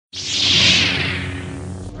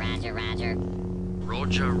Roger, Roger.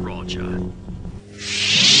 Roger, Roger.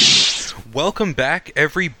 Welcome back,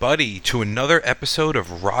 everybody, to another episode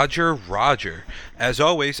of Roger, Roger. As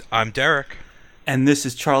always, I'm Derek. And this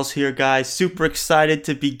is Charles here, guys. Super excited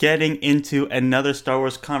to be getting into another Star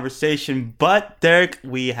Wars conversation. But, Derek,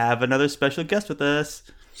 we have another special guest with us.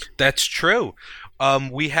 That's true.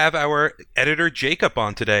 We have our editor, Jacob,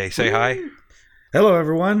 on today. Say hi. Hello,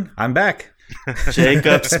 everyone. I'm back.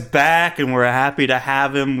 Jacob's back, and we're happy to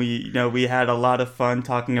have him. We had a lot of fun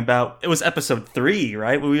talking about. It was episode 3,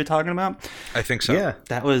 right? What we were talking about? I think so. Yeah.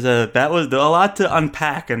 That was a lot to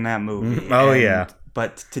unpack in that movie. Oh, yeah.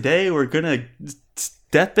 But today we're gonna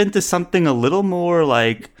step into something a little more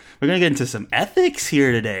like we're gonna get into some ethics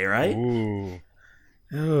here today, right? Ooh.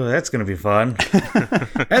 Oh, that's going to be fun.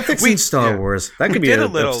 Ethics in Star Wars. That could be an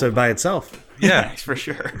episode by itself. Yeah, for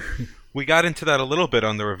sure. We got into that a little bit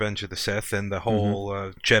on the Revenge of the Sith and the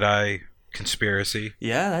whole Jedi conspiracy.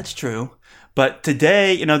 Yeah, that's true. But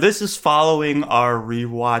today, this is following our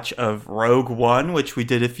rewatch of Rogue One, which we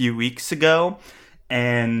did a few weeks ago.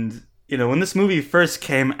 And, when this movie first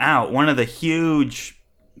came out, one of the huge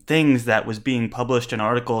things that was being published in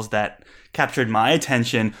articles that captured my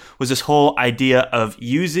attention was this whole idea of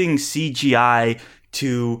using CGI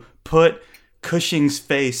to put Cushing's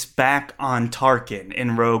face back on Tarkin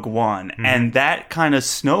in Rogue One. And that kind of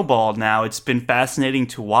snowballed now. It's been fascinating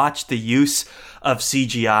to watch the use of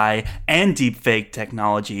CGI and deepfake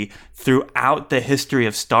technology throughout the history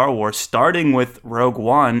of Star Wars, starting with Rogue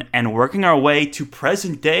One and working our way to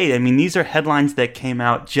present day. I mean, these are headlines that came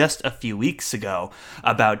out just a few weeks ago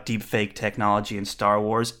about deepfake technology in Star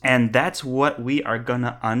Wars, and that's what we are going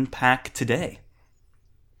to unpack today.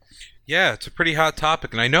 Yeah, it's a pretty hot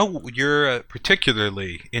topic, and I know you're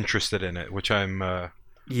particularly interested in it, which I'm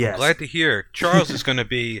Yes. glad to hear. Charles is going to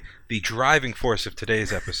be the driving force of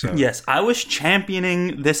today's episode. Yes, I was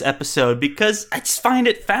championing this episode because I just find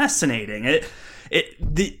it fascinating.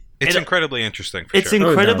 It's incredibly interesting, for It's sure.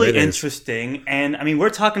 incredibly it is. interesting, and I mean, we're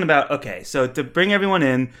talking about, okay, so to bring everyone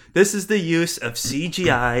in, this is the use of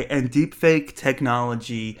CGI and deepfake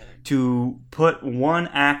technology to put one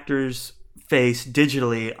actor's face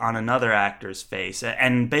digitally on another actor's face,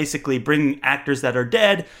 and basically bring actors that are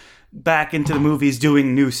dead back into the movies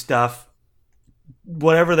doing new stuff.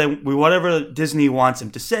 Whatever Disney wants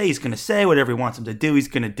him to say, he's going to say. Whatever he wants him to do, he's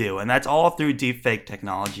going to do. And that's all through deepfake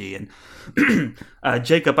technology. And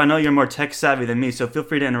Jacob, I know you're more tech savvy than me, so feel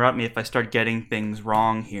free to interrupt me if I start getting things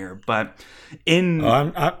wrong here. But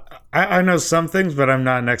I know some things, but I'm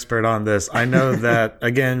not an expert on this. I know that,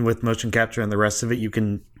 again, with motion capture and the rest of it, you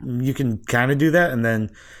can kind of do that. And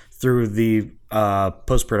then through the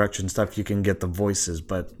post-production stuff, you can get the voices.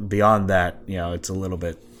 But beyond that, it's a little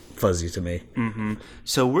bit fuzzy to me. Mm-hmm.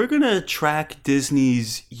 So we're going to track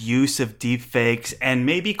Disney's use of deepfakes and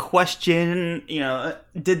maybe question,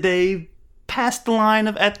 did they pass the line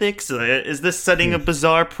of ethics? Is this setting a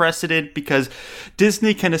bizarre precedent? Because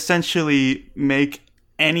Disney can essentially make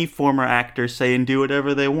any former actor say and do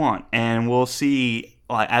whatever they want. And we'll see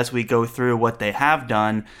as we go through what they have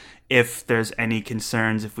done, if there's any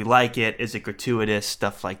concerns, if we like it, is it gratuitous,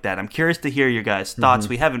 stuff like that. I'm curious to hear your guys' thoughts.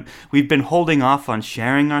 We've been holding off on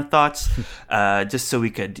sharing our thoughts just so we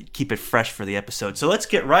could keep it fresh for the episode. So let's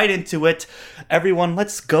get right into it. Everyone,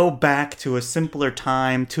 let's go back to a simpler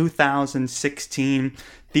time, 2016.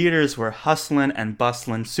 Theaters were hustling and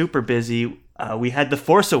bustling, super busy. We had The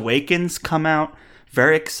Force Awakens come out,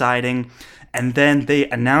 very exciting. And then they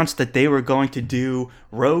announced that they were going to do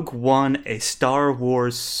Rogue One, a Star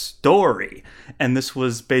Wars story. And this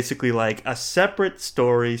was basically like a separate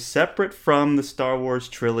story, separate from the Star Wars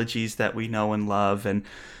trilogies that we know and love. And,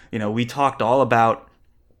 we talked all about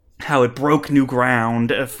how it broke new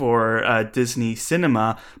ground for Disney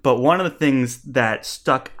cinema. But one of the things that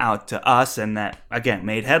stuck out to us and that, again,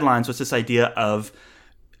 made headlines was this idea of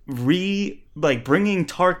bringing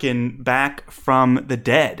Tarkin back from the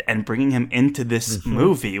dead and bringing him into this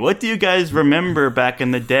movie. What do you guys remember back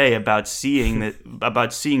in the day about seeing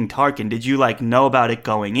Tarkin? Did you know about it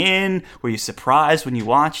going in? Were you surprised when you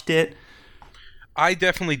watched it? I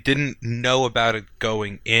definitely didn't know about it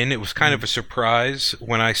going in. It was kind of a surprise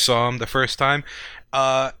when I saw him the first time.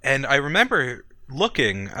 And I remember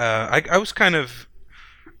looking, I was kind of...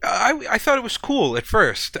 I thought it was cool at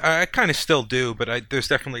first. I kind of still do, but there's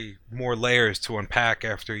definitely more layers to unpack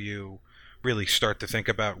after you really start to think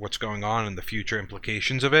about what's going on and the future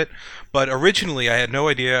implications of it. But originally, I had no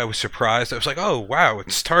idea. I was surprised. I was like, "Oh, wow,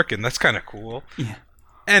 it's Tarkin. That's kind of cool." Yeah.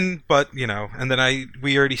 And then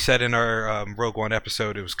we already said in our Rogue One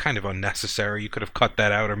episode it was kind of unnecessary. You could have cut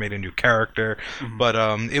that out or made a new character, but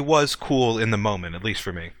it was cool in the moment, at least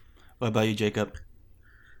for me. What about you, Jacob?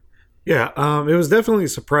 Yeah, it was definitely a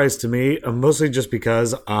surprise to me, mostly just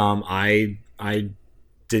because I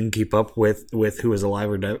didn't keep up with who was alive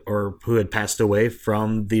or who had passed away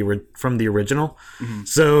from the original.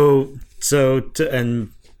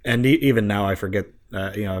 Even now I forget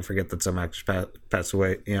I forget that some actors pass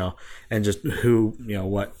away, and just who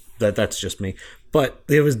what that's just me. But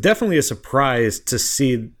it was definitely a surprise to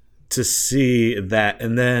see that,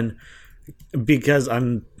 and then because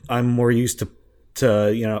I'm more used to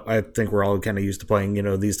I think we're all kind of used to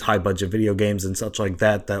playing these high budget video games and such like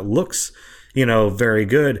that looks very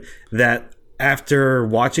good. That after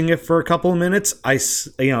watching it for a couple of minutes, I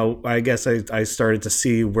guess I started to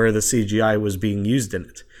see where the CGI was being used in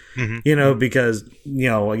it. Because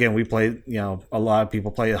again, we play a lot of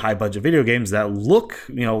people play high budget video games that look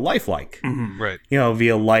lifelike, Right.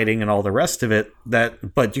 Via lighting and all the rest of it,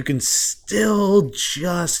 but you can still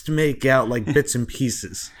just make out like bits and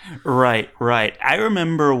pieces. Right. I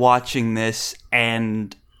remember watching this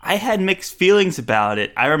and I had mixed feelings about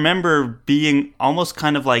it. I remember being almost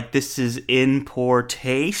kind of like, this is in poor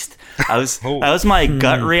taste. That was my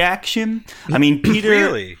gut reaction. I mean, Peter...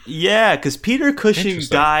 Really? Yeah, because Peter Cushing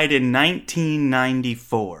died in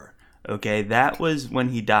 1994. Okay, that was when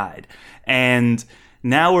he died. And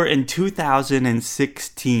now we're in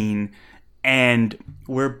 2016, and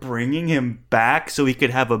we're bringing him back so he could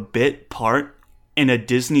have a bit part in a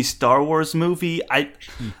Disney Star Wars movie.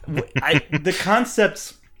 The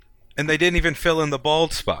concepts... And they didn't even fill in the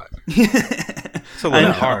bald spot. It's a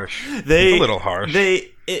little harsh. A little harsh.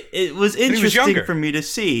 It was interesting for me to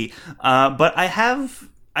see, but I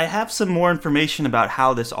have some more information about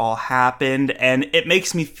how this all happened, and it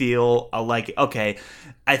makes me feel like, okay,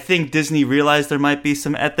 I think Disney realized there might be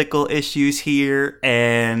some ethical issues here,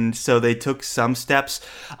 and so they took some steps.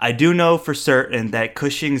 I do know for certain that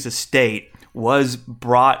Cushing's estate was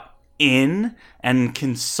brought in and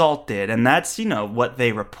consulted, and that's what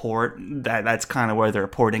they report. That's kind of where the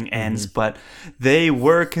reporting ends. But they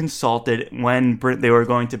were consulted when they were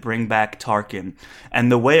going to bring back Tarkin,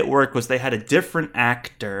 and the way it worked was they had a different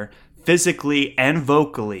actor physically and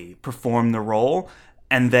vocally perform the role,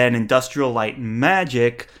 and then Industrial Light and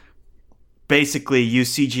Magic basically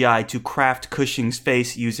used CGI to craft Cushing's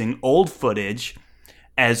face using old footage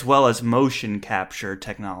as well as motion capture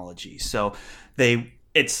technology. So we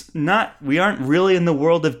aren't really in the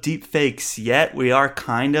world of deep fakes yet. We are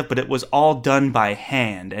kind of, but it was all done by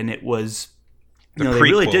hand, and it was, they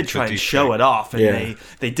really did try and show it off, and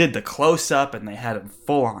they did the close up, and they had a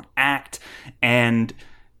full on act, and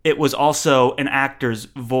it was also an actor's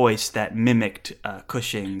voice that mimicked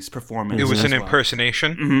Cushing's performance. It was an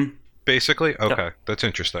impersonation, basically. Okay, that's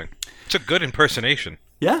interesting. It's a good impersonation.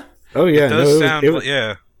 Yeah. Oh yeah, It does sound.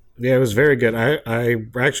 Yeah, it was very good. I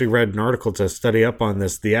actually read an article to study up on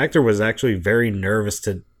this. The actor was actually very nervous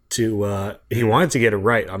to he wanted to get it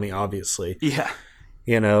right. I mean, obviously. Yeah.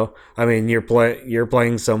 I mean, you're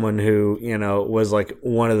playing someone who, was like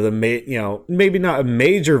one of the maybe not a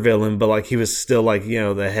major villain, but like he was still like,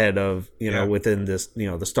 the head of, within this,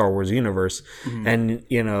 the Star Wars universe. And,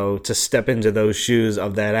 to step into those shoes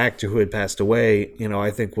of that actor who had passed away,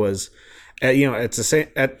 I think was, it's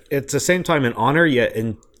the same time an honor, yet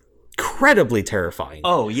incredibly terrifying.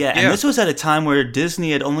 Oh, yeah. And this was at a time where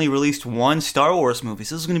Disney had only released one Star Wars movie.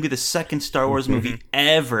 So this was going to be the second Star Wars movie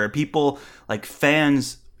ever. People,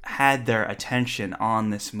 fans, had their attention on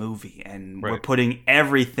this movie, and we're putting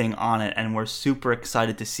everything on it, and we're super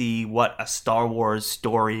excited to see what a Star Wars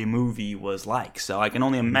story movie was like. So I can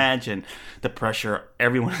only imagine the pressure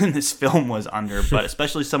everyone in this film was under, but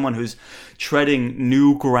especially someone who's treading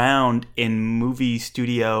new ground in movie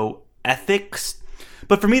studio ethics.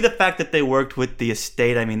 But for me, the fact that they worked with the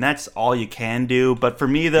estate, I mean, that's all you can do. But for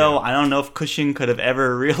me, though, I don't know if Cushing could have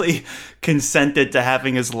ever really consented to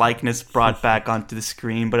having his likeness brought back onto the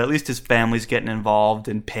screen. But at least his family's getting involved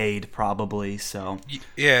and paid, probably. So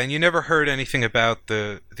yeah, and you never heard anything about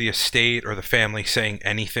the estate or the family saying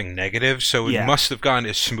anything negative. So it must have gone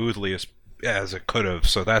as smoothly as it could have.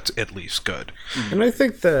 So that's at least good. And I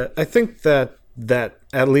think that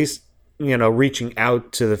at least, reaching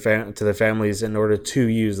out to the families in order to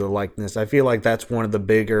use the likeness, I feel like that's one of the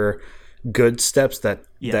bigger good steps that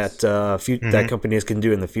companies can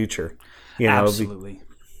do in the future. Absolutely.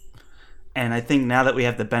 And I think now that we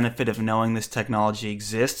have the benefit of knowing this technology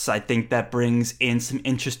exists, I think that brings in some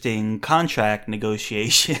interesting contract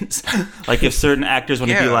negotiations. Like if certain actors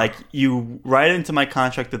want to be Yeah. like, you write into my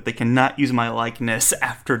contract that they cannot use my likeness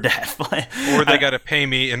after death. Or they got to pay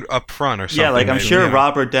me up front or something. Yeah, like I'm maybe, sure yeah.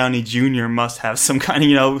 Robert Downey Jr. must have some kind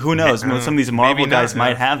of, who knows? Some of these Marvel maybe not, guys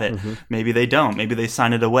might yeah. have it. Maybe they don't. Maybe they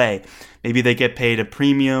sign it away. Maybe they get paid a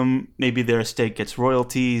premium. Maybe their estate gets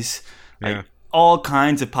royalties. Like, Yeah. all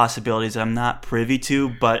kinds of possibilities I'm not privy to,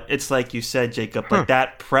 but it's like you said, Jacob, like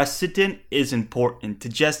that precedent is important. To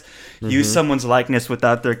just use someone's likeness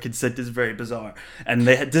without their consent is very bizarre. And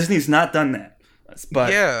Disney's not done that.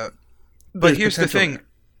 But Yeah, but there's here's the potential thing.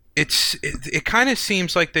 It kind of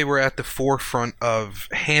seems like they were at the forefront of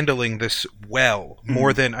handling this well,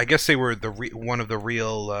 more than I guess they were one of the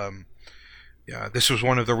real. This was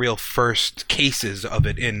one of the real first cases of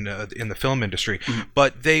it in the film industry.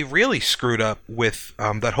 But they really screwed up with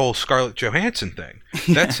that whole Scarlett Johansson thing.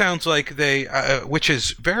 That sounds like they, which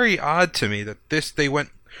is very odd to me, that they went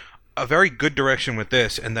a very good direction with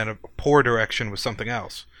this, and then a poor direction with something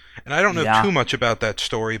else. And I don't know Yeah. too much about that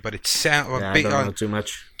story, but it sounds I don't know too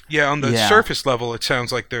much. on the Yeah. surface level, it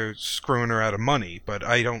sounds like they're screwing her out of money. But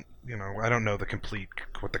I don't know the complete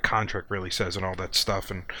what the contract really says and all that stuff.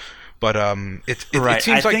 But it right.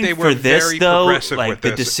 seems I like think they were for this, very though, progressive like with the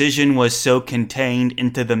this. decision was so contained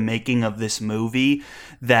into the making of this movie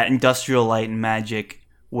that Industrial Light and Magic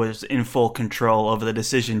was in full control over the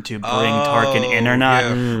decision to bring Tarkin in or not.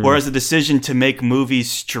 yeah. Whereas the decision to make movies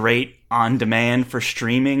straight on demand for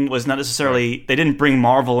streaming was not necessarily, they didn't bring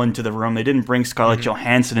Marvel into the room. They didn't bring Scarlett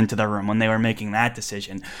Johansson into the room when they were making that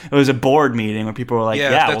decision. It was a board meeting where people were like,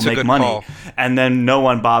 Yeah, yeah, that's we'll a make good money. call. And then no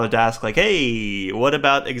one bothered to ask like, hey, what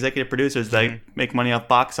about executive producers that make money off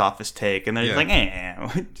box office take? And they're just Yeah.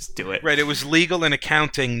 like, just do it. Right, it was legal and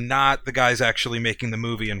accounting, not the guys actually making the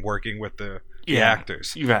movie and working with the Yeah,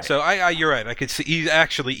 actors. right. So you're right. I could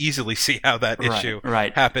easily see how that issue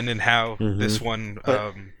right. happened and how this one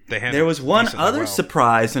they handled. There was one decently other well.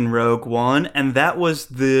 surprise in Rogue One, and that was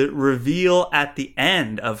the reveal at the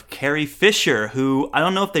end of Carrie Fisher, who I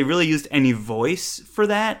don't know if they really used any voice for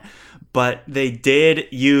that, but they did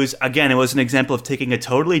use, again, it was an example of taking a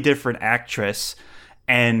totally different actress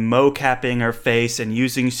and mocapping her face and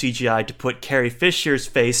using CGI to put Carrie Fisher's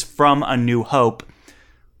face from A New Hope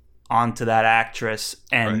onto that actress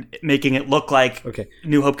and making it look like Okay.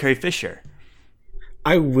 New Hope Carrie Fisher.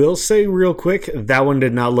 I will say real quick, that one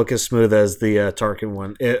did not look as smooth as the Tarkin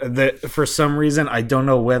one. For some reason, I don't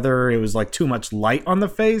know whether it was like too much light on the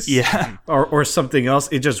face, Yeah. or something else.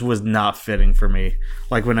 It just was not fitting for me.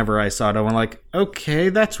 Like whenever I saw it, I went like, okay,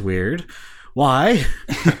 that's weird. Why?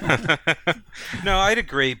 No, I'd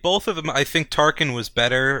agree. Both of them, I think Tarkin was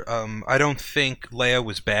better. I don't think Leia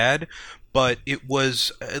was bad, but it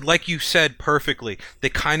was, like you said perfectly, they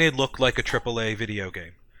kind of looked like a AAA video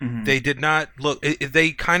game. They did not look,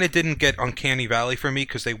 they kind of didn't get Uncanny Valley for me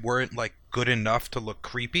because they weren't like good enough to look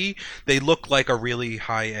creepy. They looked like a really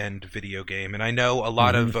high-end video game. And I know a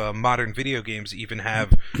lot of modern video games even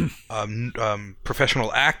have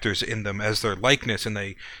professional actors in them as their likeness, and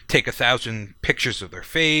they take 1,000 pictures of their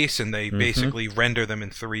face and they basically render them in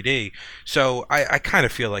 3D. So I kind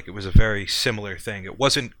of feel like it was a very similar thing. It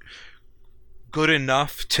wasn't good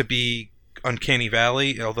enough to be Uncanny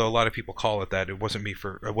Valley, although a lot of people call it that. It wasn't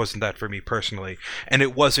that for me personally, and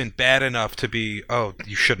it wasn't bad enough to be, oh,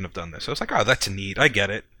 you shouldn't have done this. I was like, oh, that's neat. I get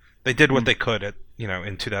it. They did what they could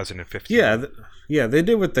in 2015. Yeah, they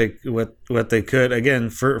did what they could. Again,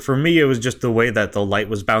 for me, it was just the way that the light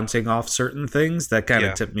was bouncing off certain things that kind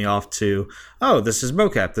of tipped me off to, oh, this is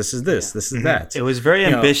mocap, this is this is that. It was very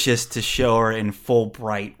ambitious to show her in full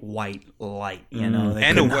bright white light. They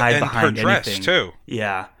couldn't hide behind her dress anything. too.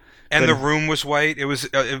 Yeah. And the room was white. It was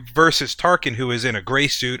versus Tarkin, who is in a gray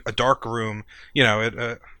suit, a dark room. Yeah.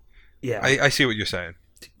 I see what you're saying.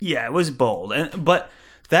 Yeah, it was bold. But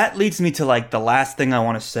that leads me to like the last thing I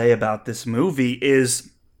want to say about this movie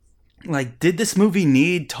is, like, did this movie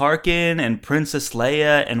need Tarkin and Princess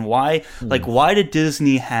Leia, and why? Like, why did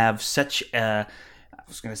Disney have such a, I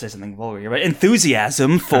was going to say something vulgar here, but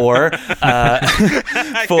enthusiasm for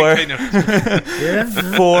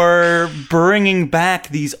for bringing back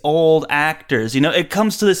these old actors? It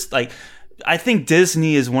comes to this, like, I think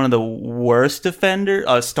Disney is one of the worst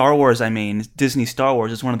offenders. Star Wars, Disney Star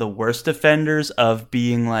Wars is one of the worst offenders of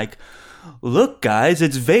being like, look guys,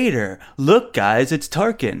 it's Vader. Look guys, it's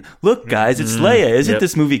Tarkin. Look guys, it's Leia. Isn't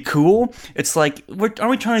this movie cool? It's like, aren't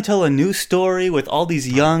we trying to tell a new story with all these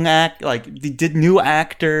young new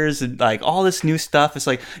actors and like all this new stuff? It's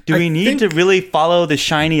like, do we need to really follow the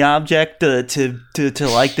shiny object to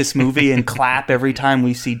like this movie and clap every time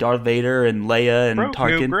we see Darth Vader and Leia and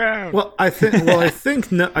Tarkin? Well, I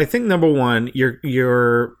think number one,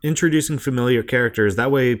 you're introducing familiar characters.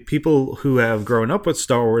 That way, people who have grown up with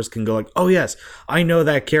Star Wars can go like, "Oh yes, I know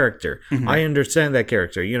that character. I understand that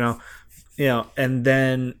character." And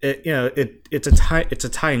then it's a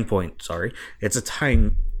tying point. Sorry, it's a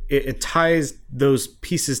tying. It ties those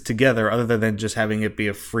pieces together, other than just having it be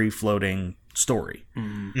a free floating story.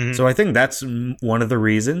 So I think that's one of the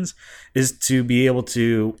reasons, is to be able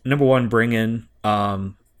to, number one, bring in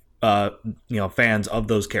fans of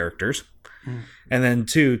those characters, and then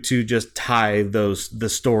two, to just tie the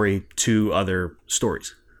story to other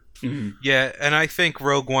stories. Yeah, and I think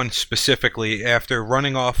Rogue One specifically, after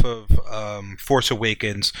running off of Force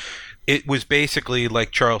Awakens, it was basically,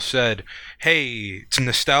 like Charles said, hey, it's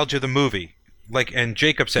nostalgia of the movie. And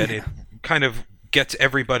Jacob said, it kind of gets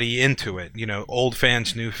everybody into it, old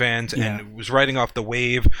fans, new fans, and it was riding off the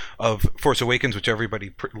wave of Force Awakens, which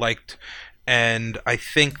everybody liked. And I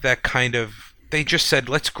think that they just said,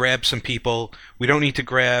 let's grab some people. We don't need to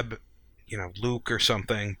grab, Luke or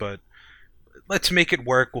something, but let's make it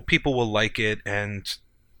work. Well, people will like it, and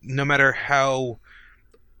no matter how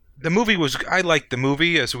the movie was, I liked the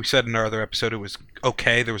movie. As we said in our other episode, it was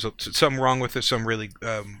okay. There was some wrong with it, some really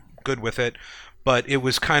good with it, but it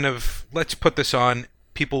was kind of, let's put this on.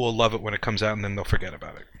 People will love it when it comes out, and then they'll forget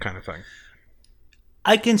about it, kind of thing.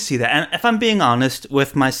 I can see that, and if I'm being honest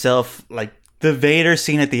with myself, the Vader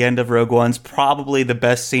scene at the end of Rogue One's probably the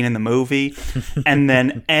best scene in the movie, and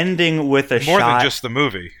then ending with a more shot, than just the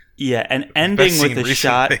movie. Yeah, and ending with a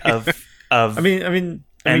shot of. I mean,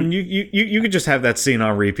 you could just have that scene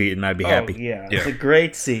on repeat, and I'd be happy. Yeah, it's a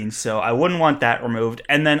great scene, so I wouldn't want that removed.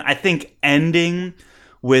 And then I think ending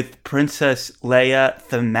with Princess Leia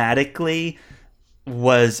thematically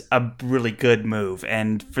was a really good move,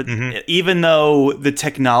 and even though the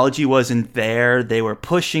technology wasn't there, they were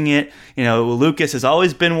pushing it. Lucas has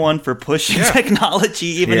always been one for pushing technology,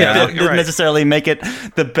 even if it didn't necessarily make it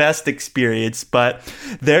the best experience. But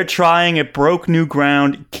they're trying. It broke new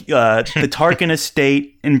ground. The Tarkin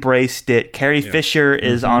estate embraced it. Carrie Fisher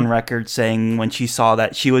is on record saying when she saw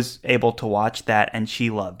that, she was able to watch that and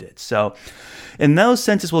she loved it. So in those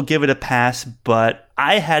senses, we'll give it a pass, but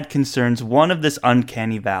I had concerns. One of this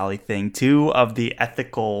uncanny valley thing, two of the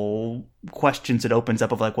ethical questions it opens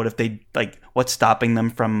up of what if they, what's stopping them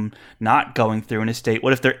from not going through an estate?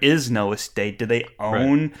 What if there is no estate? Do they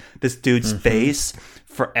own this dude's face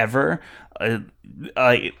forever?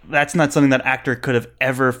 That's not something that actor could have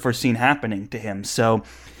ever foreseen happening to him. So,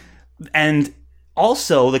 and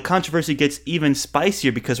also, the controversy gets even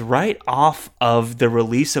spicier because right off of the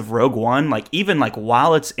release of Rogue One, even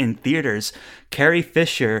while it's in theaters, Carrie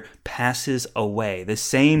Fisher passes away. The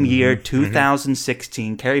same year,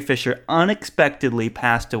 2016, Carrie Fisher unexpectedly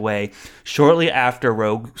passed away shortly after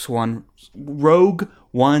Rogue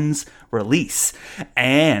One's release.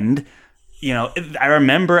 And I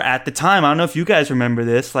remember at the time, I don't know if you guys remember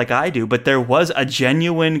this like I do, but there was a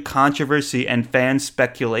genuine controversy and fan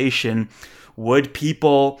speculation. Would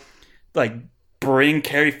people bring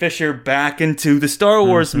Carrie Fisher back into the Star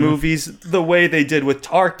Wars movies the way they did with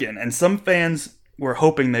Tarkin? And some fans were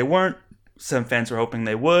hoping they weren't. Some fans were hoping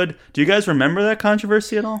they would. Do you guys remember that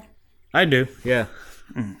controversy at all? I do, yeah.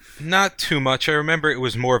 Not too much. I remember it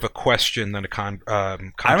was more of a question than a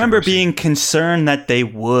controversy. I remember being concerned that they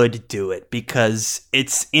would do it because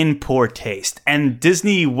it's in poor taste. And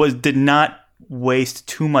Disney did not waste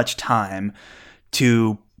too much time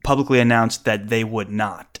to publicly announced that they would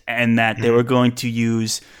not, and that they were going to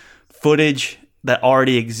use footage that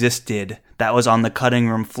already existed that was on the cutting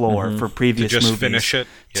room floor for previous movies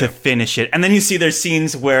to finish it. And then you see there's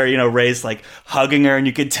scenes where Rey's hugging her, and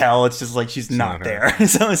you could tell it's just she's not there.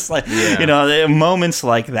 So it's moments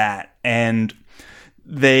like that, and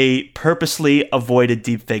they purposely avoided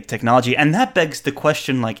deepfake technology, and that begs the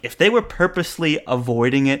question: if they were purposely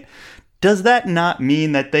avoiding it, does that not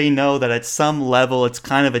mean that they know that at some level it's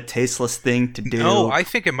kind of a tasteless thing to do? No, I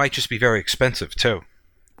think it might just be very expensive too.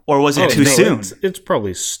 Or was it too soon? It's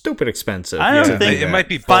probably stupid expensive. I don't think it might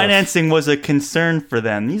be both. Financing was a concern for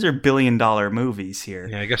them. These are billion-dollar movies here.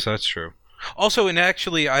 Yeah, I guess that's true. Also, and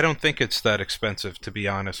actually, I don't think it's that expensive, to be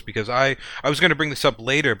honest, because I was going to bring this up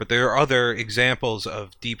later, but there are other examples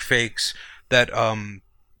of deep fakes that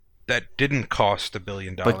didn't cost $1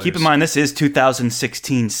 billion. But keep in mind, this is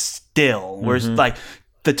 2016 still. Whereas,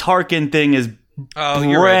 the Tarkin thing is Oh,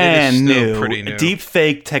 you're right. It is brand still new. pretty new. Deep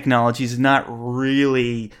fake technology is not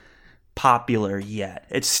really popular yet.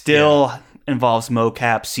 It still involves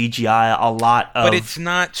mocap, CGI, a lot of. But it's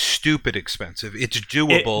not stupid expensive. It's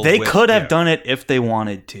doable. They could have done it if they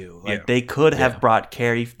wanted to. Like Yeah. they could have brought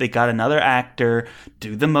Carrie. They got another actor,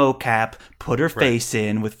 do the mocap, put her face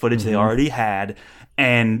in with footage they already had,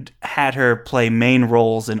 and had her play main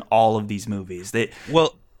roles in all of these movies.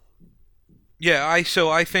 Well, yeah.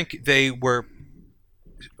 I think they were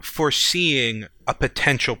foreseeing a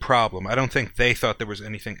potential problem. I don't think they thought there was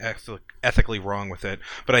anything ethically wrong with it,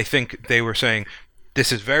 but I think they were saying,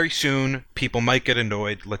 this is very soon, people might get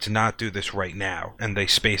annoyed, let's not do this right now, and they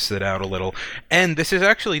spaced it out a little. And this is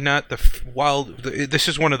actually not this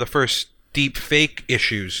is one of the first deep fake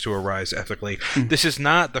issues to arise ethically. This is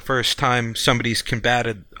not the first time somebody's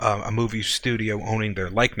combated a movie studio owning their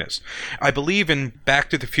likeness. I believe in Back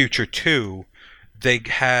to the Future 2, they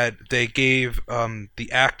gave the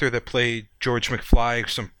actor that played George McFly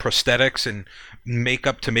some prosthetics and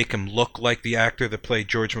makeup to make him look like the actor that played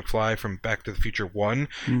George McFly from Back to the Future 1,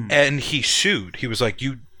 and he sued. He was like,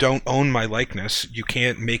 you don't own my likeness, you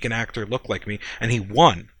can't make an actor look like me, and he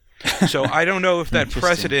won. So I don't know if that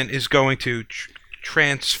precedent is going to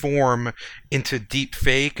transform into deep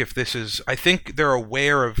fake. If this is, I think they're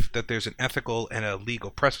aware of that there's an ethical and a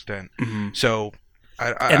legal precedent. So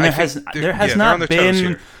there has not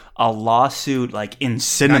been a lawsuit like in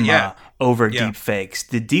cinema over deep fakes.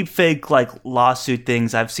 The deep fake like lawsuit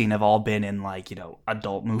things I've seen have all been in like,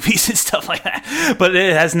 adult movies and stuff like that. But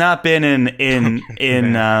it has not been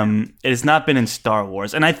it has not been in Star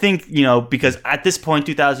Wars. And I think, because at this point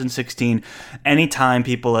 2016, anytime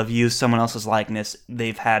people have used someone else's likeness,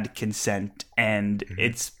 they've had consent and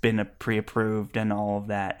it's been pre-approved and all of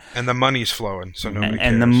that. And the money's flowing, so nobody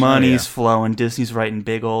cares. And the money's flowing. Disney's writing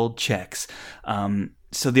big old checks.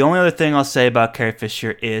 So the only other thing I'll say about Carrie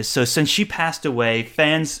Fisher is, since she passed away,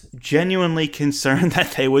 fans genuinely concerned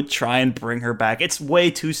that they would try and bring her back. It's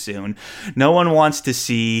way too soon. No one wants to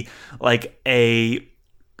see like a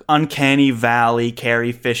Uncanny Valley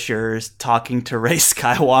Carrie Fisher's talking to Rey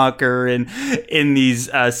Skywalker in these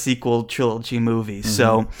sequel trilogy movies.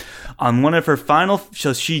 So on one of her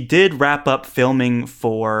so she did wrap up filming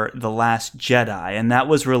for The Last Jedi, and that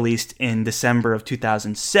was released in December of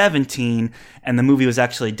 2017, and the movie was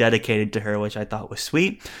actually dedicated to her, which I thought was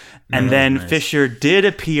sweet. And then Fisher did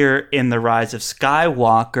appear in The Rise of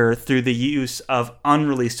Skywalker through the use of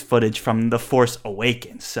unreleased footage from The Force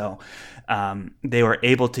Awakens. So they were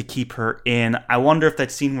able to keep her in. I wonder if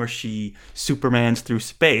that scene where she Supermans through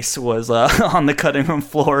space was on the cutting room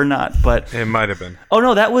floor or not. But it might have been. Oh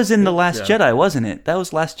no, that was in The Last Jedi, wasn't it? That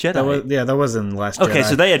was Last Jedi. That was in Last Jedi. Okay,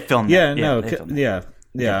 so they had filmed that.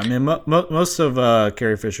 Yeah. I mean, most of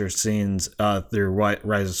Carrie Fisher's scenes through Rise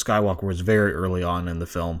of Skywalker was very early on in the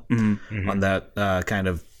film, on that kind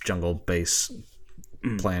of jungle base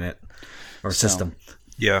planet or system.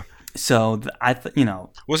 Yeah. So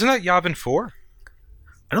wasn't that Yavin 4?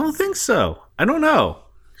 I don't think so. I don't know.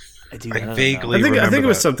 I vaguely I think remember it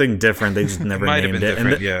was that. something different. They just never Might have named been it.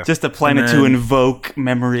 different, yeah. Just a planet to invoke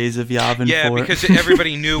memories of Yavin 4. Yeah, because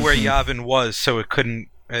everybody knew where Yavin was, so it couldn't.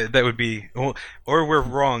 That would be, or we're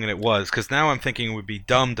wrong, and it was. Because now I'm thinking it would be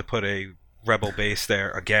dumb to put a rebel base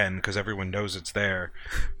there again, because everyone knows it's there.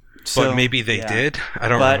 But maybe they did. I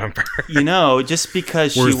don't remember. Just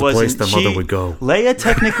because Where's she wasn't, the place the mother would go? Leia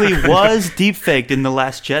technically was deepfaked in The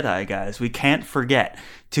Last Jedi, guys. We can't forget.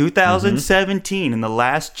 2017 in The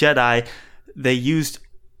Last Jedi, they used.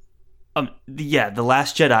 The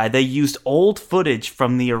Last Jedi, they used old footage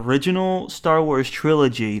from the original Star Wars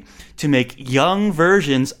trilogy to make young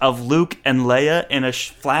versions of Luke and Leia in a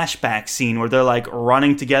flashback scene where they're like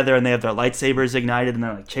running together and they have their lightsabers ignited and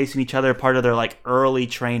they're like chasing each other, part of their like early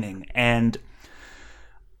training. And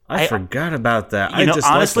I forgot about that.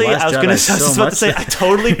 Honestly, I was about to say, I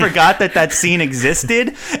totally forgot that scene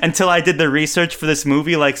existed until I did the research for this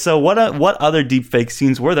movie. Like, so what other deepfake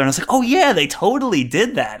scenes were there? And I was like, oh yeah, they totally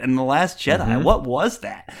did that in The Last Jedi. What was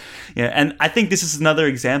that? Yeah, and I think this is another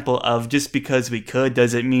example of just because we could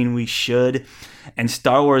doesn't mean we should. And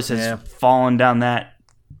Star Wars has fallen down that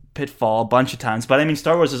pitfall a bunch of times, but I mean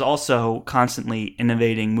Star Wars is also constantly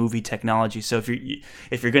innovating movie technology, so if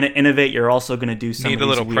you're going to innovate, you're also going to do some of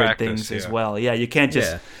these weird things as well. You can't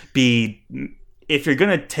just be, if you're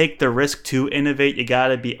going to take the risk to innovate, you got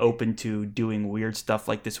to be open to doing weird stuff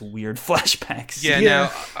like this weird flashbacks.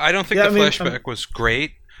 Now I don't think the flashback was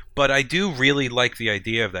great, but I do really like the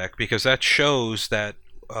idea of that, because that shows that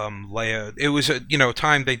Leia, it was a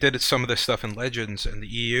time they did some of this stuff in Legends and the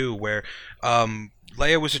EU where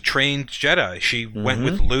Leia was a trained Jedi. She went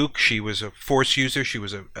with Luke. She was a Force user. She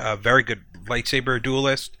was a very good lightsaber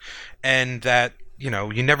duelist, and that,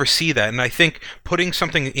 you never see that. And I think putting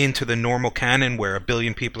something into the normal canon where 1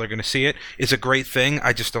 billion people are going to see it is a great thing.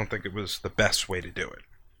 I just don't think it was the best way to do it.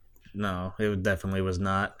 No, it definitely was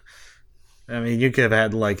not. I mean, you could have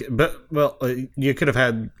had you could have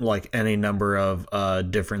had like any number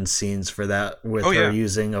of different scenes for that with her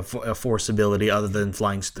using a force ability other than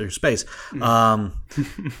flying through space. Again,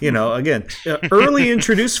 early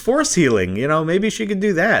introduced force healing. Maybe she could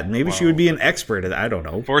do that. Maybe she would be an expert at it. I don't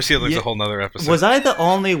know. Force healing's a whole nother episode. Was I the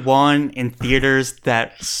only one in theaters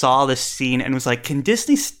that saw this scene and was like, "Can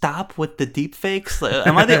Disney stop with the deep fakes?"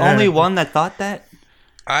 Am I the only one that thought that?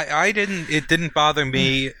 I didn't. It didn't bother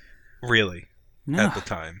me. Really, at the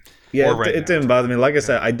time. Yeah, it didn't bother me. Like I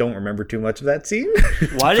said, I don't remember too much of that scene.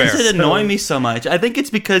 Why does it annoy me so much? I think it's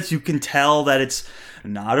because you can tell that it's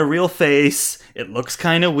not a real face. It looks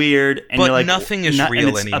kind of weird, and you're like, nothing is real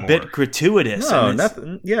and it's anymore. A bit gratuitous. No,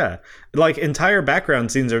 nothing. Yeah, like entire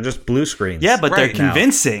background scenes are just blue screens. Yeah, but they're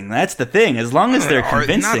convincing. That's the thing. As long as they're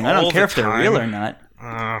convincing, I don't care if they're real or not.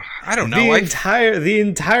 I don't know. The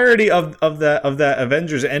entirety of that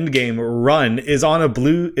Avengers Endgame run is on a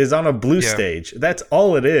blue stage. That's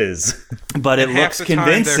all it is. But it looks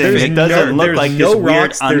convincing. It doesn't look like this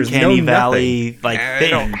weird uncanny valley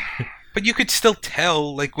thing. But you could still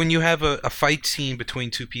tell, like when you have a fight scene between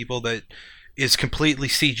two people that is completely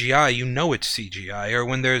CGI, it's CGI. Or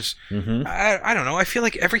when there's, I don't know. I feel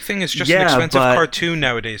like everything is just an expensive cartoon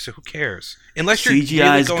nowadays. So who cares? Unless you're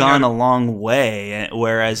CGI's really gone a long way,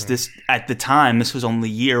 whereas this at the time this was only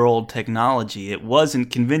year-old technology. It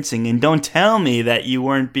wasn't convincing, and don't tell me that you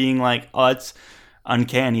weren't being like, "Oh, it's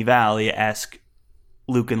Uncanny Valley-esque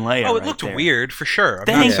Luke and Leia." Oh, it looked weird for sure.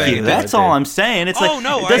 Thank you. That's all I'm saying. It's it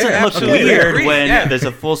doesn't look weird when there's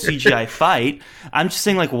a full CGI fight. I'm just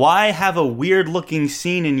saying, like, why have a weird-looking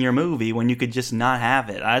scene in your movie when you could just not have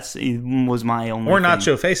it? That was my only. Or not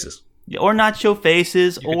show faces. Or not show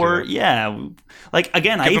faces, like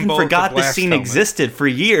again, I even forgot this scene existed for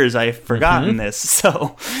years. I've forgotten this,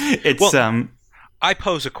 so it's I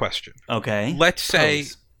pose a question. Okay, let's say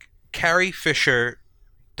Carrie Fisher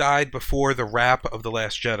died before the wrap of The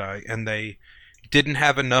Last Jedi, and they didn't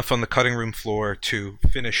have enough on the cutting room floor to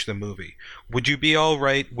finish the movie. Would you be all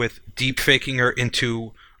right with deep faking her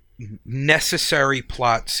into necessary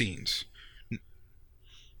plot scenes?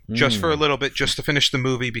 Just for a little bit, just to finish the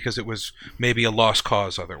movie, because it was maybe a lost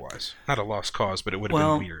cause otherwise. Not a lost cause, but it would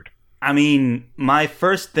have been weird. I mean, my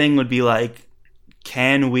first thing would be like,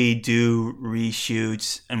 can we do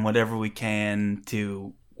reshoots and whatever we can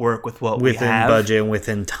to work with what we have? Within budget and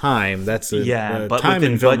within time. That's but time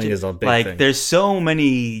within in filming budget, is a big thing. There's so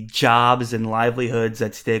many jobs and livelihoods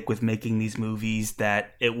at stake with making these movies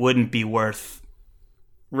that it wouldn't be worth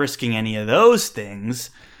risking any of those things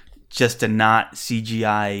just to not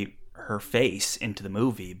CGI her face into the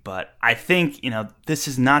movie. But I think, this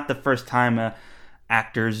is not the first time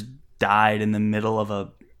actors died in the middle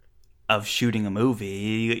of shooting a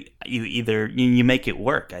movie. You make it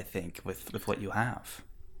work, I think, with what you have.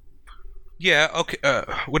 Yeah, okay.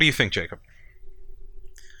 What do you think, Jacob?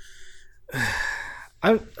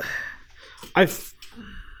 I've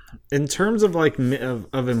in terms of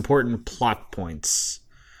of important plot points,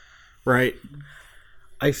 right?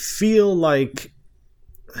 I feel like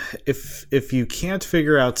if you can't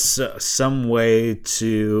figure out some way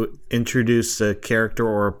to introduce a character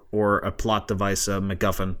or a plot device, a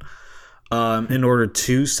MacGuffin, in order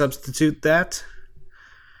to substitute that,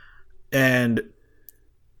 and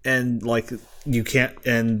you can't,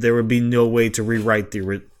 and there would be no way to rewrite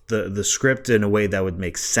the script in a way that would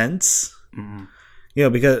make sense,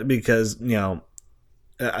 because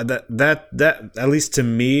that at least to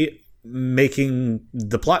me, making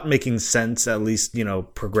the plot making sense, at least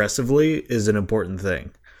progressively, is an important thing.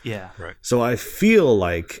 Yeah, right. So I feel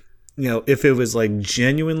like if it was like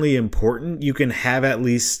genuinely important, you can have at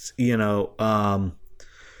least maybe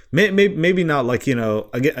not like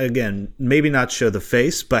again maybe not show the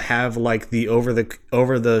face, but have like the over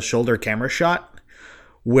the shoulder camera shot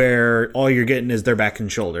where all you're getting is their back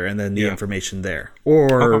and shoulder, and then the information there,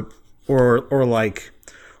 or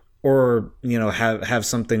have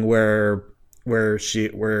something where say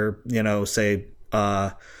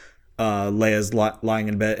Leia's lying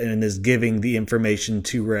in bed and is giving the information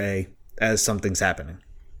to Rey as something's happening.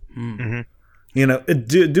 Mm-hmm.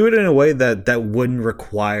 Do it in a way that wouldn't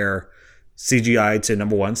require CGI to,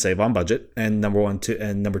 number one, save on budget, and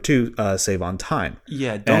number two, save on time.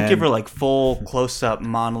 Yeah, don't give her like full close-up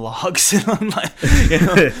monologues. Have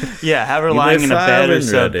her lying in a bed or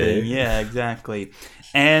something. Yeah, exactly.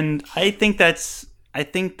 And I think that's I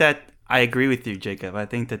think that I agree with you, Jacob. I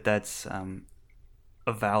think that that's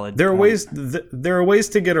a valid. There are point. ways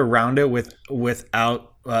to get around it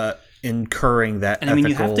without incurring that. And I mean,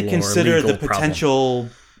 you have to ethical or consider legal the potential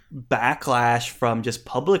backlash from just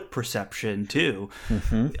public perception too.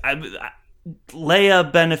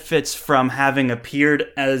 Leia benefits from having appeared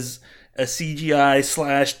as a CGI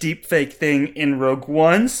 / deepfake thing in Rogue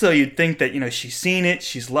One, so you'd think that she's seen it,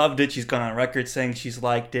 she's loved it, she's gone on record saying she's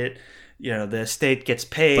liked it. The estate gets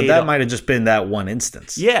paid. But that might have just been that one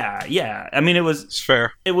instance. Yeah. I mean, It's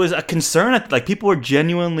fair. it was a concern. Like, people were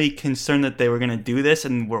genuinely concerned that they were going to do this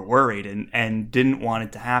and were worried and didn't want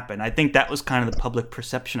it to happen. I think that was kind of the public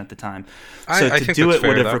perception at the time. So I to think do that's it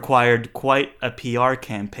would fair, have though. required quite a PR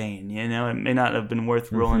campaign. It may not have been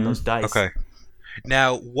worth rolling those dice. Okay.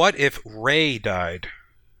 Now, what if Rey died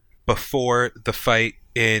before the fight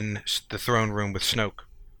in the throne room with Snoke?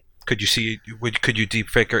 Could you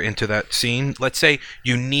deepfake her into that scene? Let's say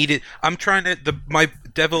you needed. I'm trying to. My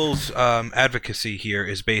devil's advocacy here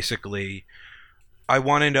is basically, I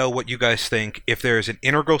want to know what you guys think. If there is an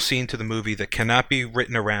integral scene to the movie that cannot be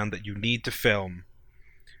written around that you need to film,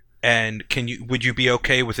 and would you be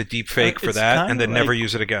okay with a deepfake for It's that, kinda and then never like-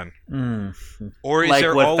 use it again? Or is Like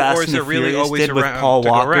there, what Fast or is and there the really Furious always did with around Paul to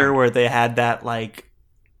go Walker, around? where they had that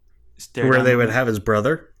Where they would have his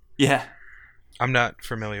brother. Yeah. I'm not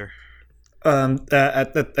familiar. At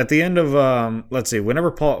the end of let's see, whenever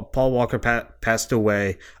Paul Walker passed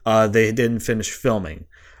away, they didn't finish filming,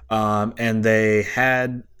 and they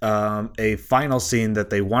had a final scene that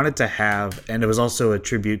they wanted to have, and it was also a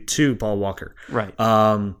tribute to Paul Walker. Right.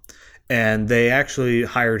 And they actually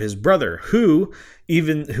hired his brother, who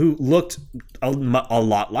looked a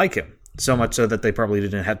lot like him, so much so that they probably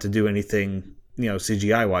didn't have to do anything.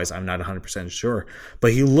 CGI wise, I'm not 100% sure,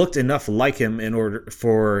 but he looked enough like him in order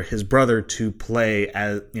for his brother to play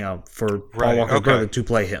as for Paul Walker's brother to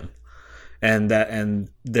play him, and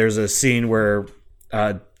there's a scene where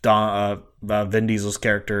Vin Diesel's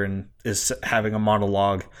character is having a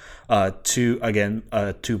monologue to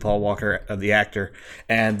Paul Walker, the actor,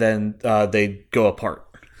 and then they go apart.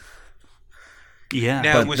 Yeah.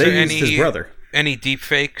 Now, But was they there used his brother. any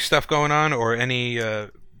deepfake stuff going on, or any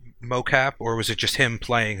mocap, or was it just him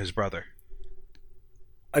playing his brother?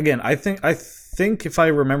 Again, I think if I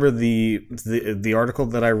remember the article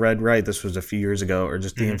that I read right, this was a few years ago, or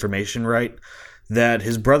just the information right, that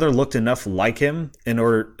his brother looked enough like him in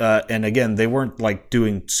order, and again, they weren't like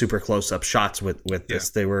doing super close up shots with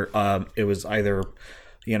this. They were, it was either,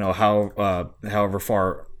 however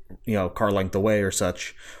far, car length away or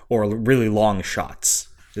such, or really long shots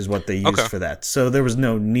is what they used for that. So there was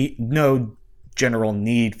no general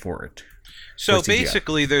need for it. So for CGI.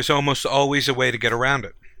 basically, there's almost always a way to get around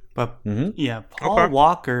it. But yeah, Paul Okay.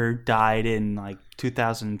 Walker died in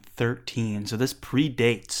 2013, so this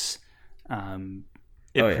predates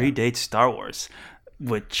predates Star Wars,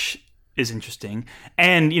 which is interesting.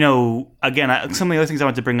 And again, some of the other things I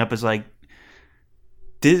want to bring up is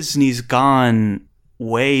Disney's gone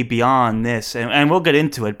way beyond this, and we'll get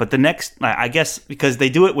into it. But the next, I guess, because they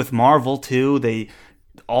do it with Marvel too,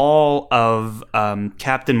 all of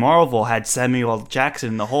Captain Marvel had Samuel Jackson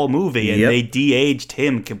in the whole movie, and they de-aged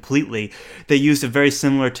him completely. They used a very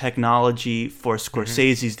similar technology for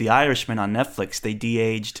Scorsese's The Irishman on Netflix. They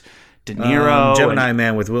de-aged De Niro, Gemini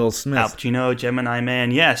Man with Will Smith. Al Pacino, Gemini Man.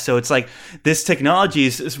 Yeah, so it's this technology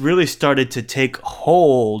has really started to take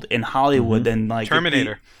hold in Hollywood, and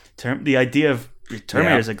Terminator. The idea of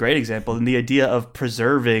Terminator is a great example, and the idea of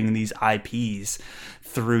preserving these IPs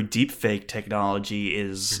through deepfake technology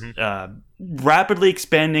is rapidly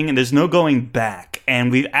expanding, and there's no going back.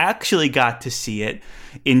 And we've actually got to see it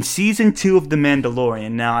in Season 2 of The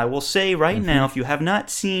Mandalorian. Now, I will say right now, if you have not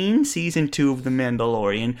seen Season 2 of The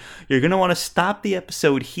Mandalorian, you're going to want to stop the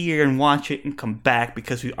episode here and watch it and come back,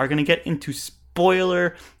 because we are going to get into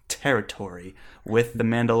spoiler territory with The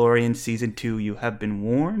Mandalorian Season 2. You have been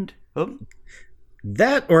warned. Oh.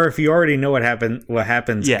 That, or if you already know what happens,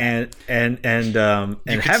 You and could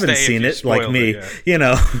haven't stay seen if it you like spoiled me,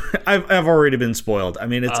 it, I've already been spoiled. I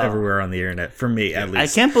mean, it's everywhere on the internet for me, at I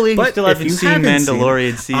least. can't believe you But still if haven't you seen haven't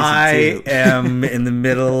Mandalorian Season 2. I am in the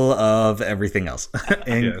middle of everything else,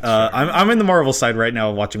 and I'm in the Marvel side right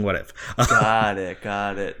now, watching What If. Got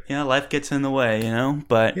it. Life gets in the way,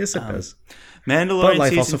 But Yes, it does. Mandalorian But life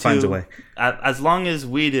Season also 2, finds a way. As long as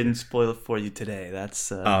we didn't spoil it for you today,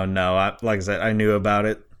 that's... Oh no! Like I said, I knew about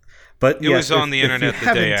it, but It was on the internet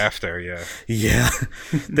the day after. Yeah,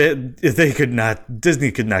 they could not.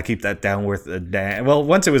 Disney could not keep that down worth a damn. Well,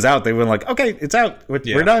 once it was out, they were like, "Okay, it's out. We're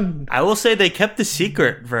done." I will say they kept the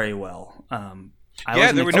secret very well.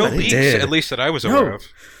 There were no they leaks, did. at least that I was aware of.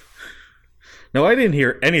 No, I didn't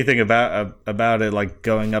hear anything about it like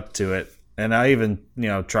going up to it, and I even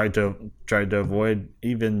tried to avoid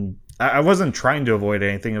even. I wasn't trying to avoid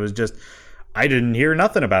anything. It was just I didn't hear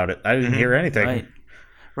nothing about it. I didn't hear anything.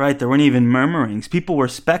 Right, there weren't even murmurings. People were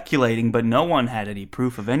speculating, but no one had any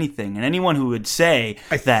proof of anything. And anyone who would say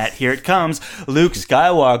that, here it comes, Luke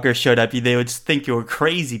Skywalker showed up, they would think you're a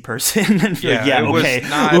crazy person. And be like, okay,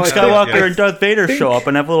 Luke Skywalker and Darth Vader show up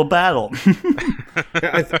and have a little battle.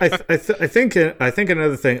 I think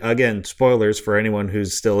another thing, again, spoilers for anyone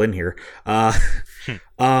who's still in here. I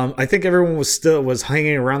think everyone was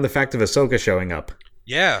hanging around the fact of Ahsoka showing up.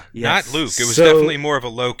 Yeah, not Luke. It was definitely more of a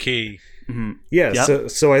low key. Mm-hmm. Yeah,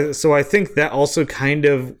 yep. so I think that also kind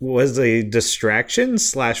of was a distraction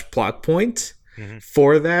 / plot point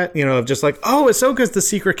for that, of just like, oh, Ahsoka's the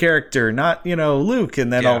secret character, not Luke,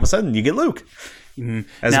 and then all of a sudden you get Luke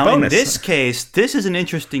as now, a bonus. In this case, this is an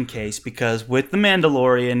interesting case because with the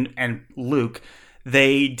Mandalorian and Luke,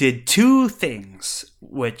 they did two things,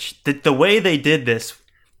 which the way they did this.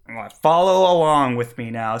 Follow along with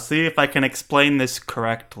me now. See if I can explain this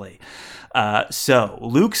correctly. So,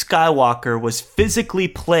 Luke Skywalker was physically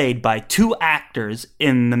played by two actors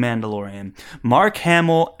in The Mandalorian. Mark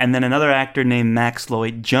Hamill and then another actor named Max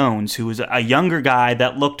Lloyd Jones, who was a younger guy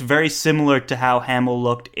that looked very similar to how Hamill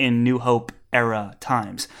looked in New Hope era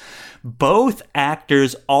times. Both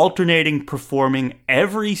actors alternating performing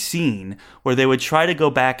every scene where they would try to go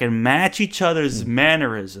back and match each other's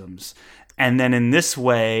mannerisms. And then in this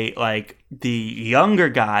way, like, the younger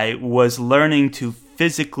guy was learning to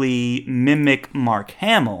physically mimic Mark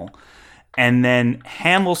Hamill. And then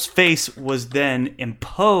Hamill's face was then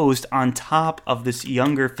imposed on top of this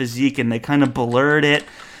younger physique. And they kind of blurred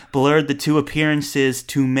the two appearances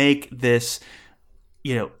to make this,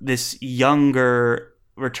 this younger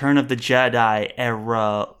Return of the Jedi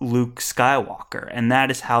era Luke Skywalker. And that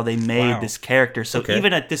is how they made this character. So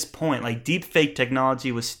even at this point, like, deepfake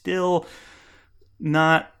technology was still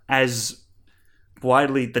not as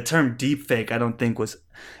widely, the term deepfake I don't think was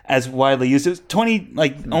as widely used. It was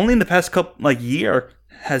only in the past couple year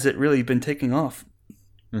has it really been taking off.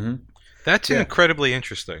 Mm-hmm. That's incredibly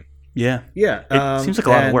interesting. Yeah. It seems like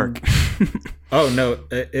a lot of work. Oh no,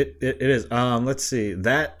 it is. Let's see.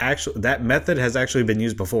 That method has actually been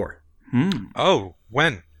used before. Oh,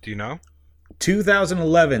 when? Do you know?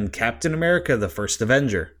 2011, Captain America: The First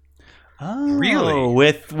Avenger. Oh, really?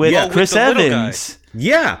 With Chris Evans.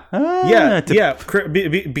 Yeah,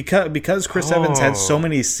 because Chris Evans had so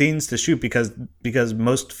many scenes to shoot because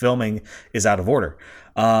most filming is out of order.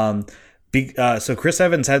 So Chris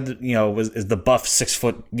Evans had is the buff 6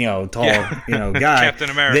 foot tall guy Captain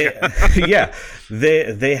America.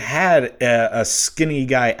 They had a skinny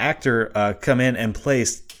guy actor come in and play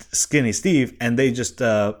Skinny Steve, and they just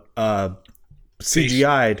CGI'd.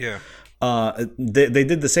 Yeah. They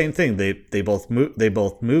did the same thing. They both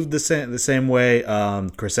moved the same way.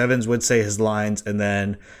 Chris Evans would say his lines, and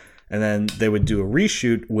then they would do a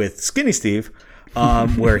reshoot with Skinny Steve,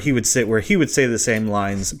 where he would say the same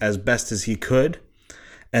lines as best as he could,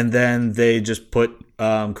 and then they just put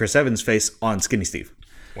Chris Evans' face on Skinny Steve.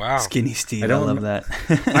 Wow, Skinny Steve. I love that.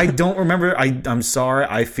 I don't remember. I'm sorry.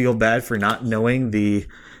 I feel bad for not knowing the.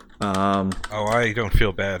 I don't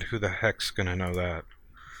feel bad. Who the heck's gonna know that?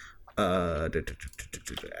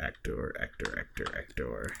 Actor.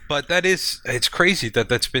 But it's crazy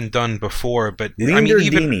that's been done before. But Leander, I mean,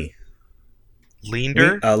 even Dini.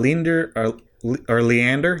 Leander, or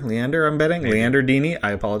Leander. I'm betting Leander Dini.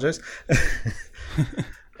 I apologize.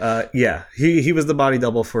 He was the body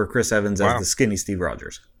double for Chris Evans as the skinny Steve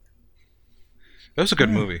Rogers. That was a good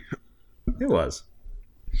movie. It was.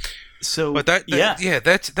 So, but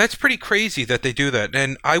that's pretty crazy that they do that.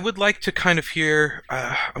 And I would like to kind of hear.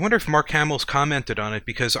 I wonder if Mark Hamill's commented on it,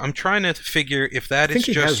 because I'm trying to figure if that is just.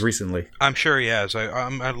 I think he has recently. I'm sure he has.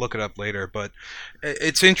 I'm gonna look it up later, but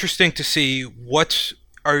it's interesting to see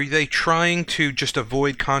are they trying to just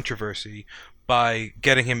avoid controversy by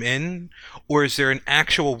getting him in, or is there an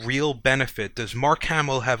actual real benefit? Does Mark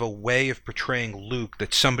Hamill have a way of portraying Luke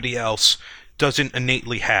that somebody else doesn't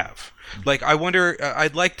innately have? Like, I wonder.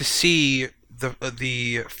 I'd like to see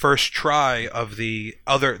the first try of the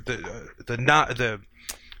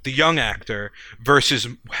young actor versus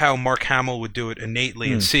how Mark Hamill would do it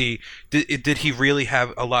innately, and see did he really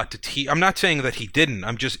have a lot to teach. I'm not saying that he didn't.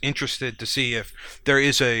 I'm just interested to see if there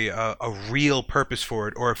is a real purpose for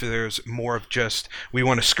it, or if there's more of just we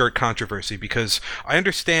want to skirt controversy. Because I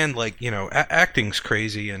understand, acting's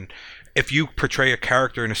crazy, and if you portray a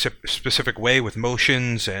character in a specific way with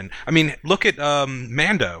motions, and I mean, look at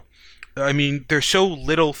Mando. I mean, there's so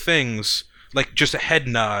little things, like just a head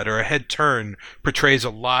nod or a head turn portrays a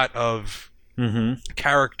lot of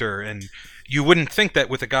character, and you wouldn't think that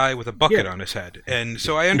with a guy with a bucket on his head. And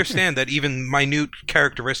so I understand that even minute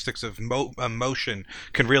characteristics of motion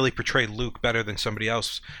can really portray Luke better than somebody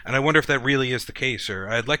else. And I wonder if that really is the case, or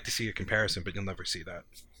I'd like to see a comparison, but you'll never see that.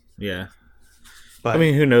 Yeah. But, I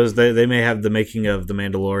mean, who knows? They may have the making of The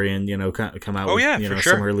Mandalorian, come out with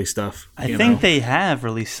sure. some early stuff. I think they have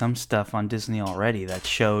released some stuff on Disney already that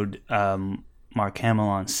showed Mark Hamill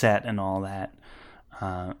on set and all that.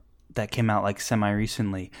 That came out like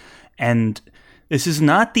semi-recently. And this is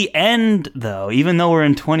not the end, though. Even though we're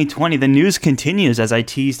in 2020, the news continues, as I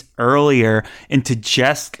teased earlier, into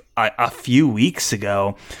just a few weeks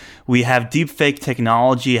ago. We have deepfake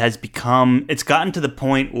technology it's gotten to the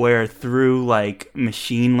point where through like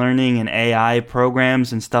machine learning and AI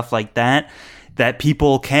programs and stuff like that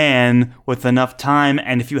people can, with enough time,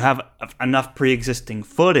 and if you have enough pre-existing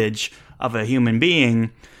footage of a human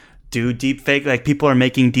being, do deepfake. Like, people are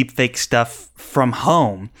making deepfake stuff from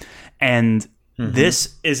home. And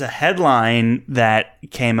this is a headline that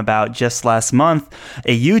came about just last month.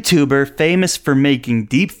 A YouTuber famous for making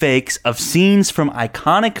deepfakes of scenes from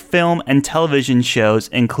iconic film and television shows,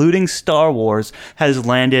 including Star Wars, has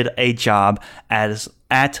landed a job at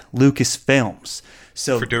Lucasfilms.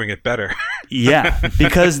 So For doing it better. yeah,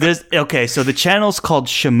 because so the channel's called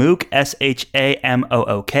Shamook,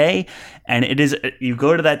 Shamook, and it is, you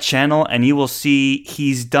go to that channel and you will see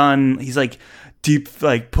he's like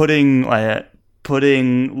putting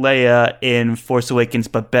Leia in Force Awakens,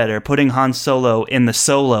 but better, putting Han Solo in the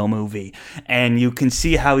Solo movie. And you can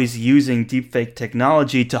see how he's using deepfake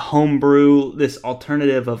technology to homebrew this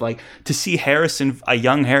alternative of like, to see a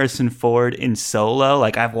young Harrison Ford in Solo.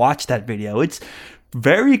 Like, I've watched that video. It's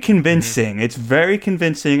very convincing. It's very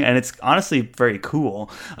convincing, and it's honestly very cool.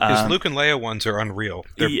 His Luke and Leia ones are unreal.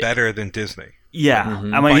 They're better than Disney. Yeah, I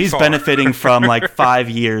mean, By he's far. benefiting from like 5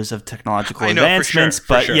 years of technological I know, advancements.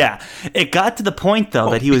 for sure. Yeah, it got to the point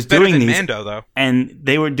though that he was He's better doing than these, Mando, though. and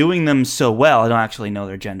they were doing them so well. I don't actually know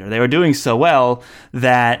their gender. They were doing so well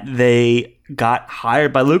that they got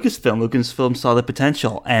hired by Lucasfilm. Lucasfilm saw the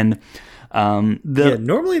potential, and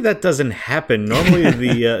normally that doesn't happen.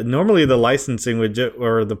 Normally the licensing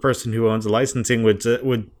or the person who owns the licensing would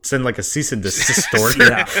send like a cease and desist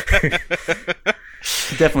order.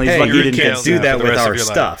 Definitely, Hey, lucky you didn't can't get do that for the with rest of our your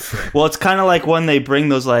stuff. life. Well, it's kind of like when they bring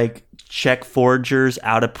those like check forgers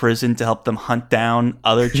out of prison to help them hunt down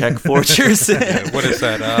other check forgers. What is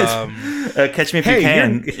that? Catch Me If You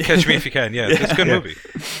Can. Catch Me If You Can. Yeah, it's a good movie.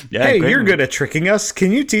 Yeah, Hey, great you're movie. good at tricking us.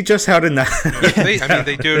 Can you teach us how to not?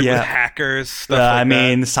 They do it Yeah. with hackers, stuff like I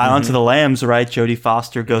mean, that. Silence of the Lambs, right? Jodie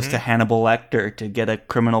Foster goes to Hannibal Lecter to get a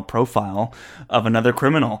criminal profile of another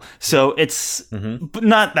criminal. So it's but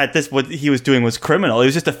not that what he was doing was criminal. He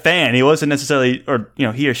was just a fan. He wasn't necessarily, or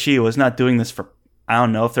he or she was not doing this for, I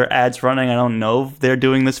don't know if their ads running. I don't know if they're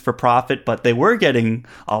doing this for profit, but they were getting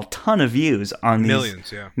a ton of views on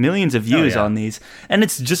these. Millions of views on these. And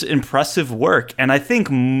it's just impressive work. And I think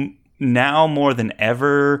now more than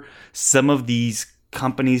ever, some of these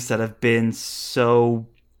companies that have been so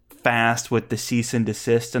fast with the cease and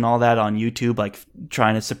desist and all that on YouTube, like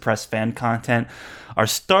trying to suppress fan content, are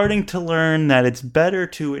starting to learn that it's better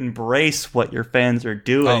to embrace what your fans are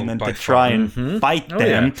doing than to try and fight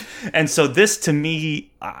them. And so this, to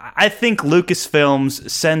me, I think Lucasfilms,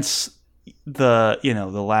 since the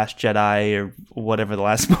Last Jedi or whatever the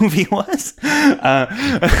last movie was, but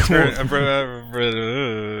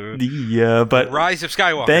Rise of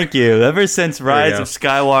Skywalker. Thank you. Ever since Rise of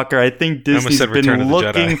Skywalker, I think Disney's been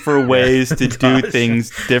looking for ways to do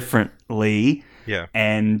things differently. Yeah.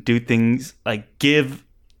 And do things like give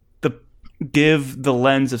the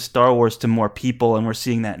lens of Star Wars to more people, and we're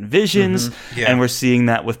seeing that in Visions, and we're seeing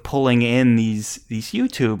that with pulling in these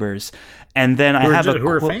YouTubers. And then who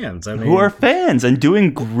are fans. Who are fans and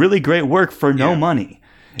doing really great work for no money.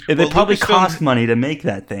 They probably cost money to make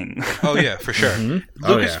that thing. Oh yeah, for sure.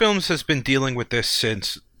 Lucasfilms has been dealing with this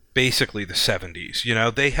since basically the 70s.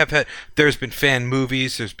 There's been fan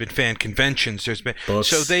movies, there's been fan conventions, there's been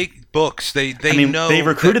books. They know they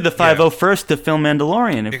recruited the 501st to film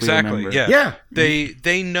Mandalorian. If we remember. Yeah.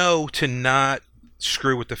 They know to not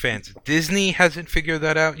screw with the fans. Disney hasn't figured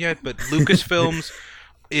that out yet, but Lucasfilms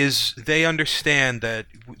they understand that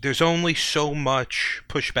there's only so much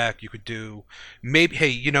pushback you could do. Maybe,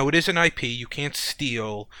 hey, it is an IP, you can't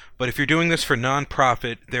steal, but if you're doing this for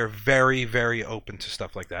non-profit, they're very, very open to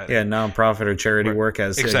stuff like that. Yeah, non-profit or charity work,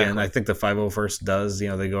 again, I think the 501st does.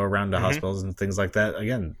 They go around to hospitals and things like that.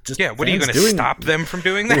 Again, just what are you going to stop them from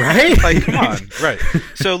doing that? Right? Like, come on, right?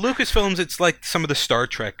 So Lucasfilms, it's like some of the Star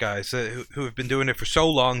Trek guys who have been doing it for so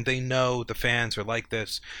long. They know the fans are like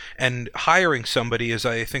this, and hiring somebody is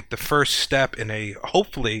I think the first step in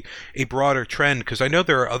hopefully a broader trend, because I know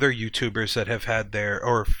there are other YouTubers that have had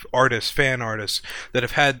or fan artists that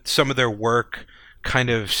have had some of their work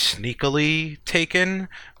kind of sneakily taken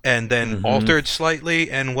and then altered slightly,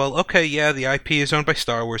 and well, okay, yeah, the IP is owned by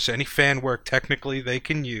Star Wars, so any fan work technically they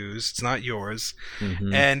can use, it's not yours.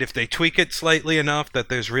 And if they tweak it slightly enough that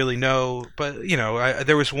there's really but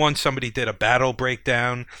there was somebody did a battle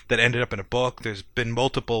breakdown that ended up in a book. There's been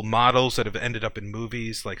multiple models that have ended up in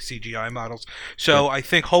movies, like CGI models. So I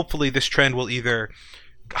think hopefully this trend will either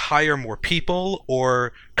hire more people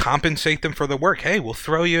or compensate them for the work. Hey, we'll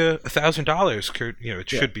throw you $1,000. It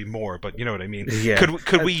should be more, but you know what I mean. Yeah.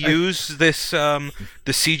 Could we use this the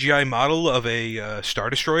CGI model of a Star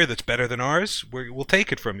Destroyer that's better than ours? We'll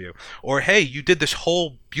take it from you. Or hey, you did this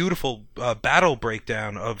whole beautiful battle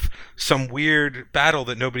breakdown of some weird battle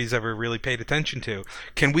that nobody's ever really paid attention to.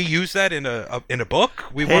 Can we use that in a book?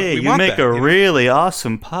 We you want make that, a really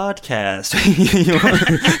awesome podcast.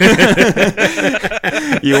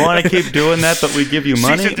 You want to keep doing that, but we give you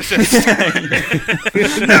money? Cease and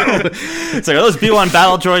desist. No. It's like, those B1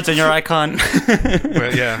 battle droids on your icon.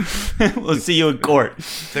 Well, yeah. We'll see you in court.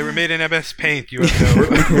 They were made in MS Paint. You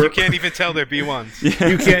can't even tell they're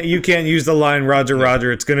B1s. You can't use the line Roger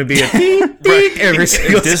Roger. It's going to be a beep, beep every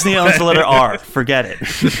single Disney owns the letter R. Forget it.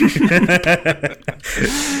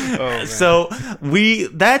 So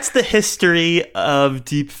that's the history of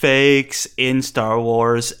deepfakes in Star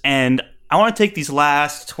Wars, and I want to take these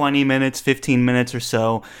last 20 minutes, 15 minutes or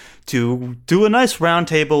so to do a nice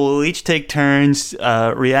roundtable. We'll each take turns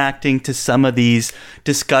reacting to some of these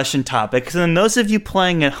discussion topics. And those of you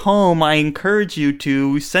playing at home, I encourage you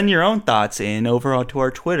to send your own thoughts in over to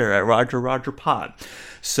our Twitter at RogerRogerPod.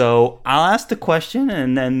 So I'll ask the question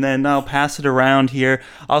and then I'll pass it around here.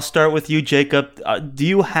 I'll start with you, Jacob. Do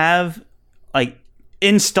you have,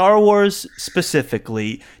 in Star Wars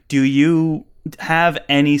specifically, do you have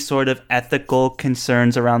any sort of ethical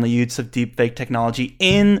concerns around the use of deepfake technology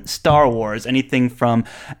in Star Wars? Anything from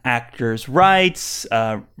actors' rights,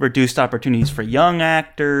 reduced opportunities for young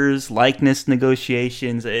actors, likeness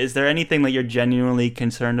negotiations? Is there anything that you're genuinely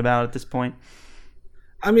concerned about at this point?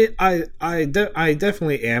 I mean, I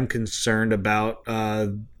definitely am concerned about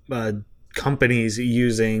companies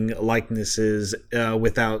using likenesses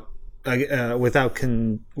without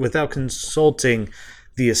consulting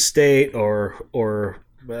the estate or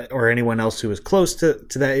anyone else who is close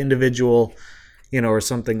to that individual, or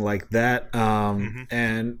something like that. And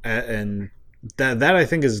that I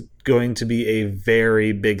think is going to be a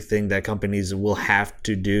very big thing that companies will have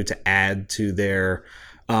to do to add to their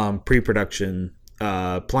pre-production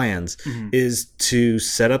plans, is to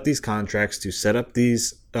set up these contracts, to set up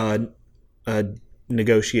these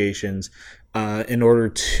negotiations in order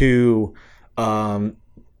to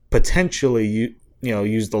potentially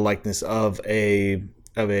use the likeness of a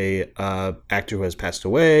actor who has passed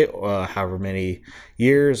away, however many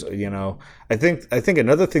years. I think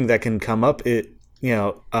another thing that can come up, I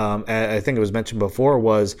think it was mentioned before,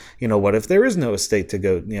 was what if there is no estate to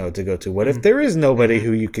go to? What if there is nobody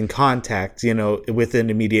who you can contact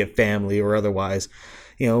within immediate family or otherwise?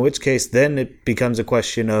 In which case then it becomes a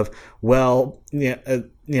question of, how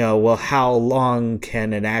long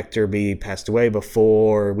can an actor be passed away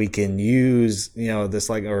before we can use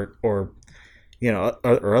this, or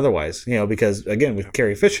otherwise, because again, with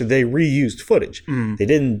Carrie Fisher, they reused footage. They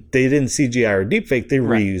didn't CGI or deepfake, they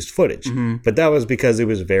reused footage. But that was because it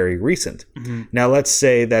was very recent. Now let's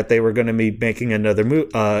say that they were going to be making another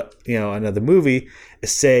movie,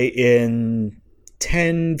 say in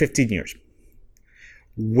 10, 15 years.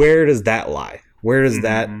 Where does that lie? Where does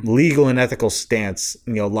that legal and ethical stance,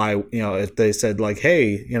 lie? If they said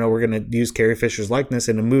hey, we're going to use Carrie Fisher's likeness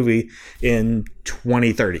in a movie in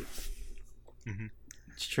 2030.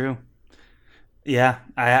 It's true. Yeah,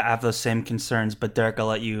 I have those same concerns, but Derek, I'll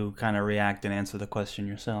let you kind of react and answer the question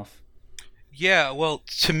yourself. Yeah, well,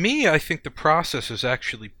 to me, I think the process is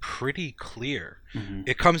actually pretty clear.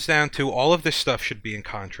 It comes down to all of this stuff should be in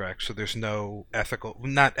contracts, so there's no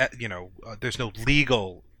there's no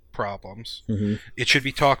legal problems. It should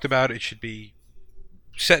be talked about. It should be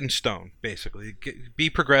set in stone, basically. Be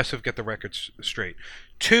progressive, get the records straight.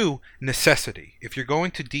 2, necessity. If you're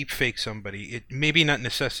going to deep fake somebody, it maybe not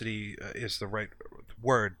necessity is the right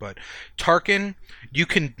word, but Tarkin, you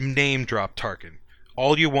can name drop Tarkin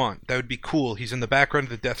all you want. That would be cool. He's in the background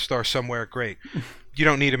of the Death Star somewhere. Great. You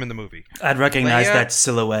don't need him in the movie. I'd recognize that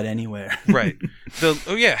silhouette anywhere. Right.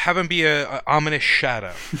 Have him be a ominous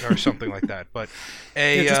shadow or something like that. But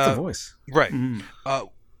just the voice. Right.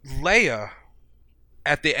 Leia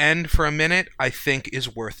at the end for a minute, I think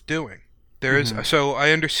is worth doing. So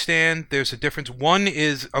I understand there's a difference. One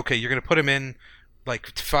is, okay, you're going to put him in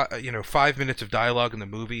like 5 minutes of dialogue in the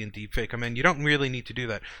movie and deepfake him in. You don't really need to do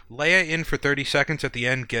that. Leia in for 30 seconds at the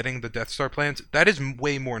end getting the Death Star plans, that is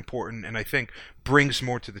way more important, and I think brings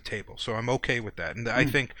more to the table. So I'm okay with that. And I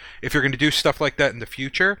think if you're going to do stuff like that in the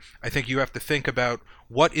future, I think you have to think about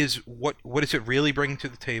what is it really bringing to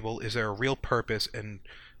the table? Is there a real purpose, and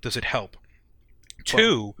does it help?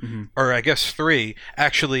 Two, or I guess three,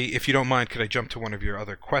 actually, if you don't mind, could I jump to one of your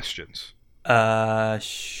other questions?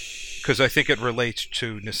 Because I think it relates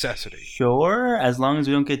to necessity. Sure, as long as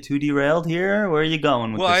we don't get too derailed here. Where are you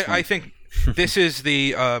going with this one? I think this is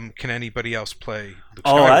the can anybody else play Luke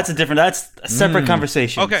Oh, Skywalker? that's a separate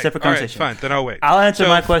conversation. Okay, separate all right, conversation. fine, then I'll wait. I'll answer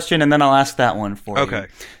my question, and then I'll ask that one for you. Okay,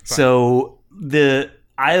 fine. So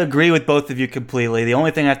I agree with both of you completely. The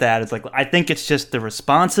only thing I have to add is, like, I think it's just the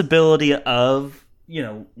responsibility of,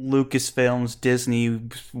 Lucasfilms, Disney,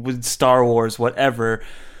 with Star Wars, whatever,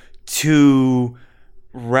 to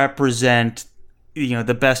represent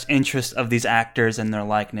the best interest of these actors and their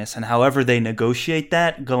likeness, and however they negotiate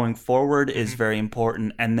that going forward is very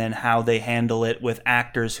important, and then how they handle it with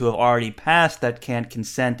actors who have already passed that can't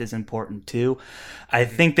consent is important too. I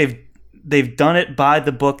think they've done it by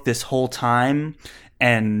the book this whole time,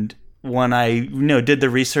 and when I did the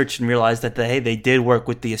research and realized that they did work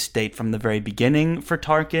with the estate from the very beginning for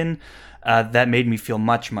Tarkin, that made me feel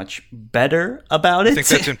much, much better about it. I think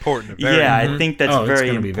that's important. I think that's very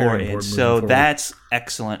important. important. So that's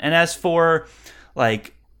excellent. And as for,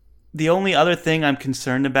 like, the only other thing I'm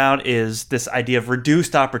concerned about is this idea of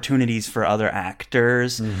reduced opportunities for other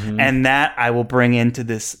actors, and that I will bring into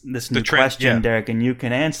this new question, Derek, and you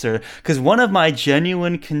can answer. Because one of my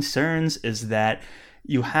genuine concerns is that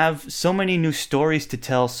you have so many new stories to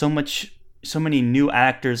tell, so many new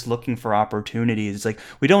actors looking for opportunities. It's like,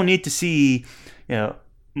 we don't need to see,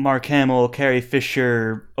 Mark Hamill, Carrie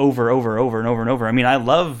Fisher over and over. I mean, I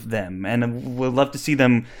love them and would love to see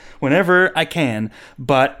them whenever I can.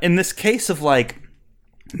 But in this case of, like,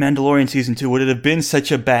 Mandalorian Season 2, would it have been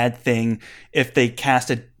such a bad thing if they cast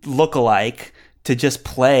a lookalike to just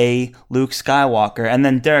play Luke Skywalker? And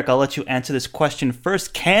then, Derek, I'll let you answer this question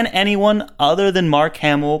first. Can anyone other than Mark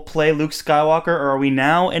Hamill play Luke Skywalker, or are we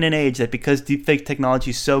now in an age that because deepfake technology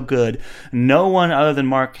is so good, no one other than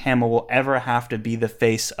Mark Hamill will ever have to be the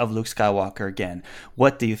face of Luke Skywalker again?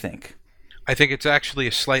 What do you think? I think it's actually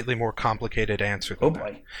a slightly more complicated answer than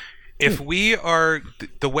that. If we are,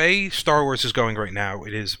 the way Star Wars is going right now,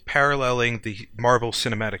 it is paralleling the Marvel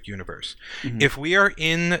Cinematic Universe. If we are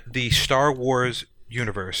in the Star Wars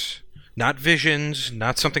universe, not Visions,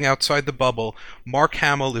 not something outside the bubble, Mark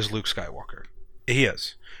Hamill is Luke Skywalker. He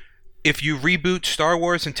is. If you reboot Star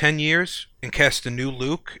Wars in 10 years and cast a new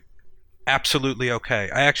Luke, absolutely okay.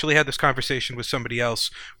 I actually had this conversation with somebody else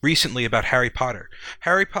recently about Harry Potter.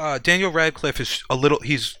 Daniel Radcliffe is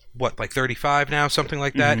he's what, like 35 now, something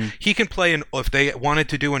like that. He can play if they wanted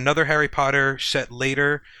to do another Harry Potter set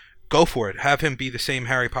later, go for it. Have him be the same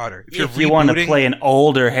Harry Potter. If you want to play an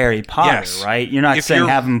older Harry Potter, right? You're not saying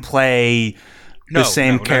have him play the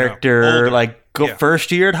same character, like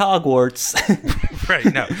first year at Hogwarts. Right,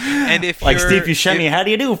 no. And if like Steve Buscemi, how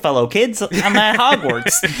do you do, fellow kids? I'm at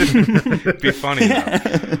Hogwarts. It'd be funny,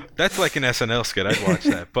 though. That's like an SNL skit. I'd watch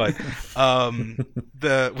that. But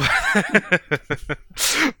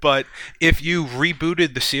but if you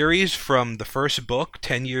rebooted the series from the first book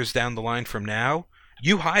 10 years down the line from now,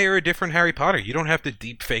 you hire a different Harry Potter. You don't have to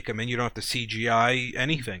deep fake him, and you don't have to CGI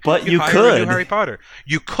anything. But you hire could. A new Harry Potter.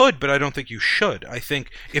 You could, but I don't think you should. I think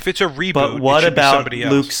if it's a reboot, but what it should about be somebody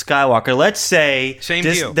else. Luke Skywalker? Let's say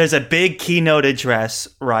deal. There's a big keynote address,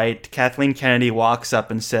 right? Kathleen Kennedy walks up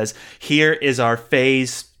and says, "Here is our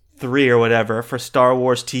Phase 3 or whatever for Star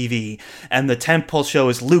Wars TV, and the tentpole show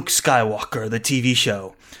is Luke Skywalker, the TV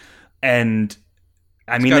show." And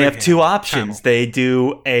I mean, they have two options. They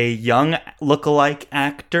do a young lookalike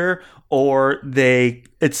actor, or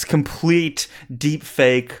it's complete deep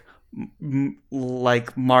fake,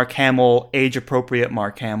 like Mark Hamill, age appropriate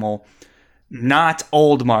Mark Hamill, not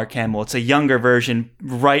old Mark Hamill. It's a younger version,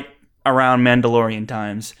 right around Mandalorian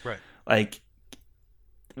times. Right. Like,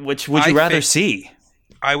 which would you rather see?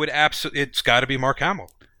 I would absolutely. It's got to be Mark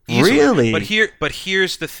Hamill. Easily. Really? But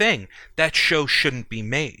here's the thing: that show shouldn't be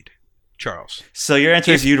made. Charles. So your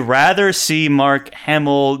answer is you'd rather see Mark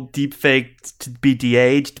Hamill deepfaked to be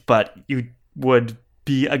de-aged, but you would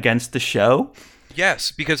be against the show?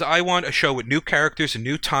 Yes, because I want a show with new characters, a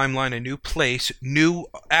new timeline, a new place, new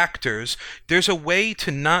actors. There's a way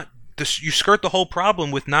to not... You skirt the whole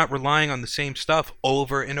problem with not relying on the same stuff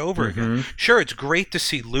over and over again. Sure, it's great to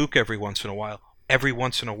see Luke every once in a while.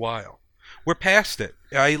 We're past it.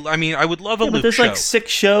 I mean, I would love a But Luke there's show. like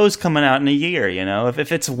 6 shows coming out in a year, you know?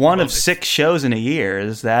 If it's one of 6 shows in a year,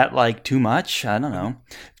 is that like too much? I don't know.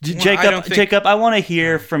 Jacob, I want to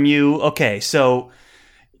hear from you. Okay, so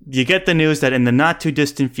you get the news that in the not too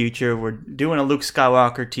distant future, we're doing a Luke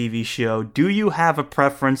Skywalker TV show. Do you have a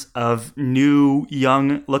preference of new,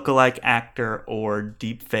 young, lookalike actor or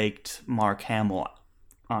deep-faked Mark Hamill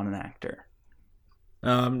on an actor?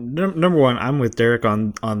 Number one, I'm with Derek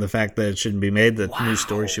on the fact that it shouldn't be made, that new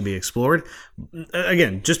stories should be explored.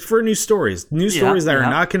 Again, just for new stories that are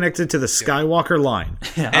not connected to the Skywalker line.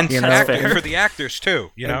 And for the actors, too,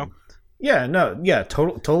 you know?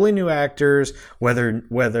 Totally new actors, whether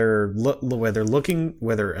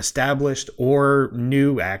established or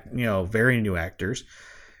new very new actors,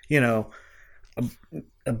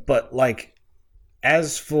 but like,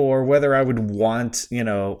 as for whether I would want,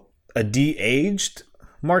 a de-aged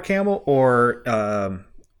Mark Hamill or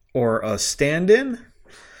a stand-in,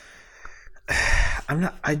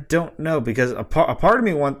 I don't know, because a part of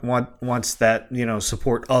me wants that,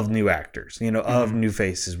 support of new actors, of new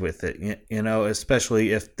faces with it,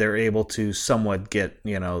 especially if they're able to somewhat get,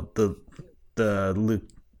 the Luke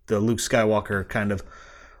Skywalker kind of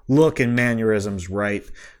look and mannerisms right.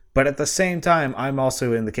 But at the same time, I'm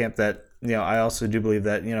also in the camp that, I also do believe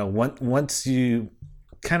that, once you've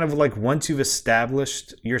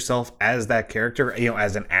established yourself as that character,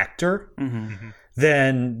 as an actor,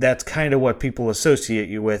 then that's kind of what people associate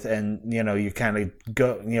you with, and you kind of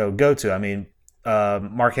go to. I mean,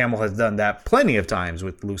 Mark Hamill has done that plenty of times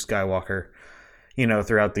with Luke Skywalker,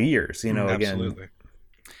 throughout the years. Absolutely.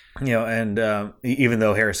 Again, and even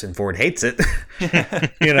though Harrison Ford hates it,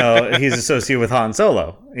 he's associated with Han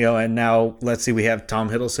Solo. And now let's see, we have Tom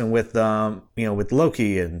Hiddleston with with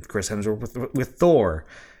Loki, and Chris Hemsworth with Thor.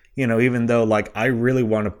 Even though, like, I really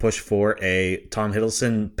want to push for a Tom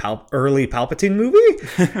Hiddleston early Palpatine movie.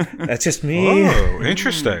 That's just me. Oh,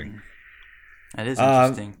 interesting. That is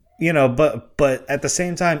interesting. But at the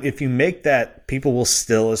same time, if you make that, people will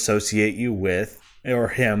still associate you with, or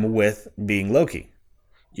him with, being Loki.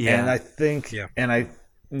 Yeah. And I think, and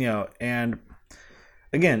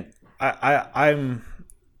again, I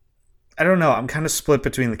don't know. I'm kind of split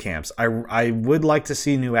between the camps. I would like to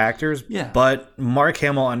see new actors, but Mark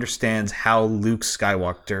Hamill understands how Luke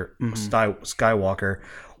Skywalker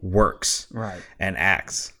works, right, and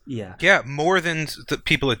acts. Yeah, more than the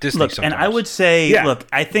people at Disney. Look, sometimes. And I would say, look,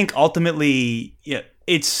 I think ultimately,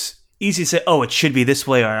 it's easy to say, oh, it should be this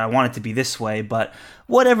way, or I want it to be this way, but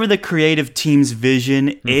whatever the creative team's vision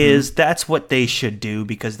is, that's what they should do,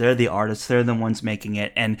 because they're the artists, they're the ones making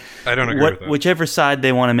it, and I don't agree with that. Whichever side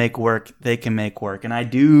they want to make work, they can make work, and I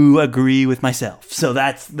do agree with myself. So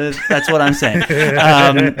that's what I'm saying.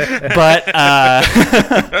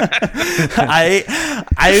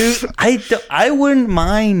 I wouldn't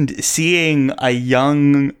mind seeing a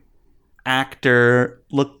young actor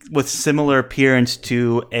look with similar appearance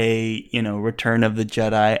to a Return of the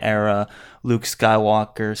Jedi era Luke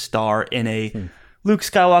Skywalker star in a Luke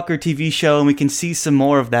Skywalker TV show, and we can see some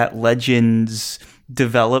more of that Legends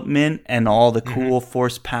development and all the cool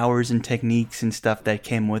Force powers and techniques and stuff that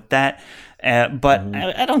came with that. But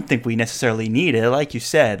I don't think we necessarily need it. Like you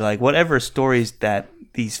said, like whatever stories that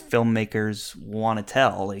these filmmakers want to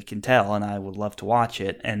tell, they can tell, and I would love to watch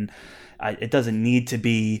it. And it doesn't need to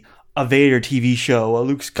be a Vader TV show, a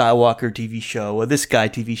Luke Skywalker TV show, a this guy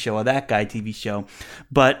TV show, a that guy TV show.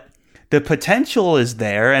 But the potential is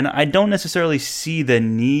there, and I don't necessarily see the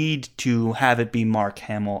need to have it be Mark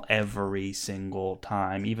Hamill every single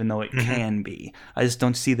time, even though it can be. I just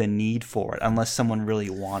don't see the need for it unless someone really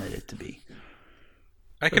wanted it to be.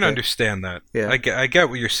 I can understand that. Yeah. I get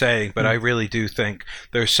what you're saying, but I really do think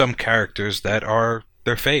there's some characters that are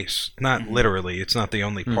their face. Not literally. It's not the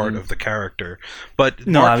only part of the character. But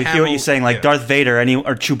no, Mark I hear Hamill, what you're saying. Like Darth Vader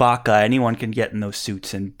or Chewbacca, anyone can get in those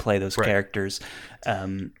suits and play those characters.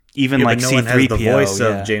 Even like no C-3PO. one has the voice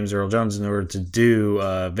of James Earl Jones in order to do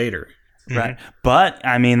Vader. Right. But,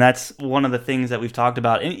 I mean, that's one of the things that we've talked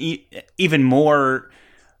about. And even more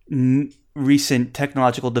recent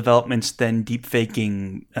technological developments than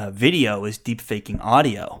deepfaking video is deepfaking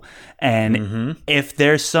audio. And if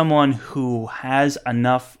there's someone who has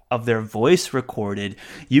enough of their voice recorded,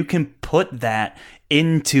 you can put that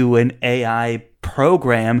into an AI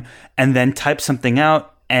program and then type something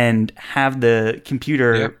out and have the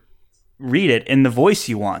computer read it in the voice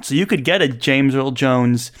you want. So you could get a James Earl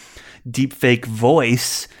Jones deepfake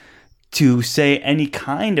voice to say any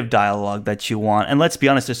kind of dialogue that you want. And let's be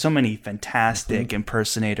honest, there's so many fantastic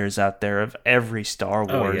impersonators out there of every Star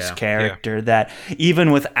Wars character that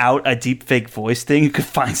even without a deepfake voice thing, you could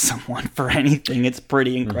find someone for anything. It's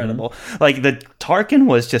pretty incredible. Like the Tarkin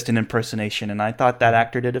was just an impersonation, and I thought that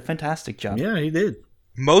actor did a fantastic job. Yeah, he did.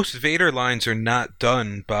 Most Vader lines are not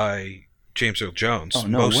done by James Earl Jones. Oh,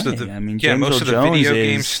 no most way. Of the, I mean, yeah, James most Earl of the Jones video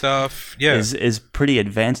game stuff, is pretty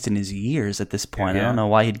advanced in his years at this point. Yeah. I don't know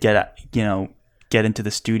why he'd get into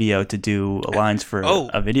the studio to do lines for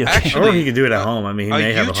a video game. actually, Or he could do it at home. I mean, he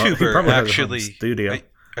may have a home. He probably has a home studio.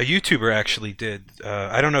 A YouTuber actually did.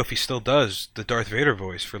 I don't know if he still does the Darth Vader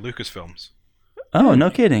voice for Lucasfilms. Oh, no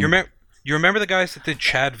kidding. You remember the guys that did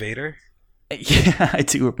Chad Vader? Yeah, I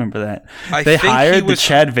do remember that. I They think hired he the was-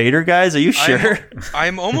 Chad Vader guys? Are you sure?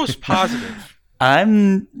 I'm almost positive.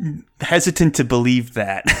 I'm hesitant to believe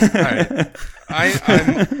that.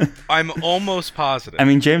 I'm almost positive. I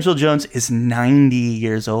mean, James Earl Jones is 90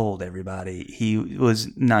 years old, everybody. He was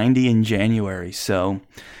 90 in January, so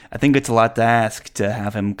I think it's a lot to ask to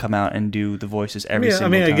have him come out and do the voices every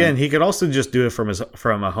single time. Again, he could also just do it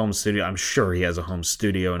from a home studio. I'm sure he has a home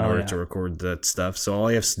studio in order to record that stuff. So all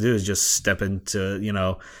he has to do is just step into,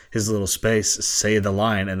 his little space, say the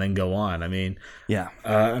line, and then go on. I mean, yeah.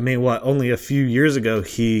 Only a few years ago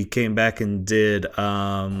he came back and did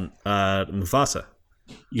Mufasa.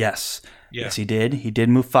 Yes. Yeah. Yes, he did. He did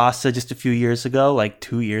Mufasa just a few years ago, like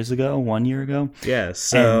 2 years ago, 1 year ago. Yeah.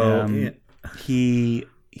 So And, he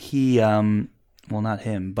well, not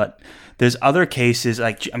him, but there's other cases,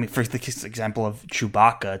 for the example of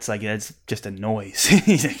Chewbacca, it's like it's just a noise.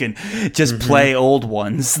 He can just play old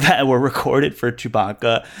ones that were recorded for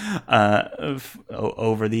Chewbacca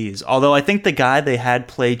over these. Although I think the guy they had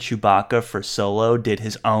play Chewbacca for Solo did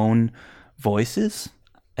his own voices,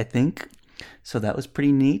 I think. So that was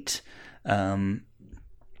pretty neat.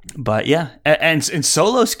 But yeah, and in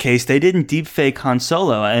Solo's case, they didn't deepfake Han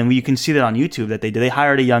Solo, and you can see that on YouTube that they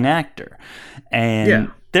hired a young actor,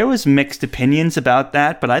 and there was mixed opinions about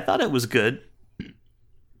that, but I thought it was good.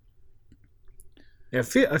 Yeah,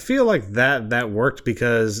 I feel like that worked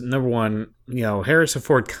because number one, Harrison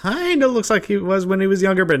Ford kind of looks like he was when he was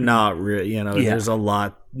younger, but not really. There's a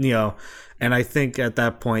lot, and I think at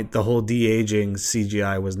that point the whole de-aging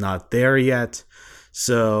CGI was not there yet.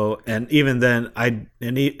 So, and even then,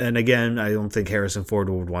 again, I don't think Harrison Ford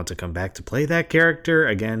would want to come back to play that character.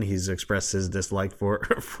 Again, he's expressed his dislike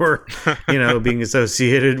for being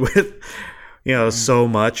associated with, so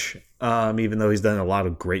much, even though he's done a lot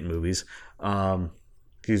of great movies.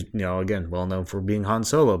 He's, again, well known for being Han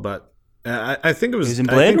Solo, but I think it was... He's in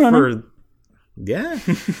Blade Runner. Yeah.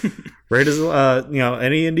 Right as,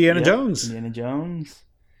 any Indiana Jones. Indiana Jones.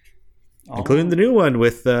 Including the new one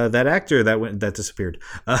with that actor that disappeared.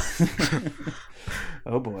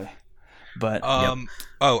 Oh boy! But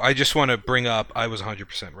I just want to bring up I was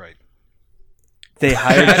 100% right. They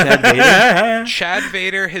hired Chad Vader. Chad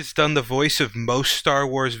Vader has done the voice of most Star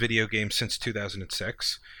Wars video games since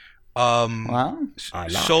 2006. Wow!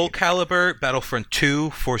 Soul Calibur, Battlefront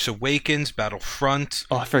 2, Force Awakens, Battlefront.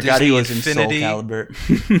 Oh, I forgot Disney he was Infinity. in Soul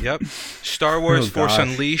Calibur. Yep. Star Wars Force gosh.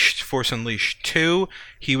 Unleashed, Force Unleashed 2.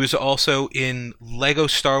 He was also in Lego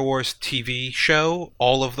Star Wars TV show,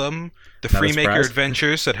 all of them. The Not a Freemaker surprise.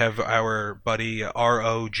 Adventures that have our buddy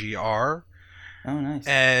ROGR. Oh, nice.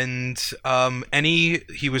 And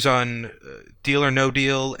he was on Deal or No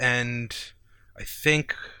Deal, and I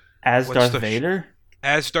think As what's Darth the Vader.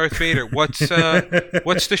 as Darth Vader. What's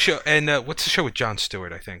the show? And what's the show with Jon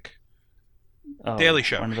Stewart? I think Oh, Daily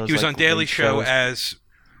Show. one of those, He was like, on Daily late Show shows. as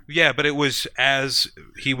but it was as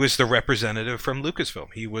he was the representative from Lucasfilm.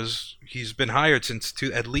 He's been hired since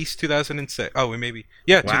at least 2006. Oh, maybe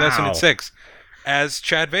 2006 as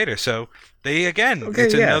Chad Vader. So they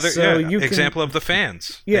it's another example of the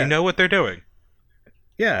fans. Yeah. They know what they're doing.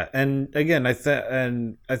 Yeah, and again, I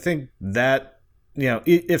think that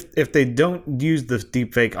if they don't use the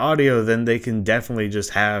deepfake audio, then they can definitely just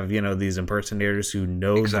have these impersonators who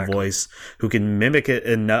know Exactly. the voice, who can mimic it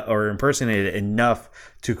enough or impersonate it enough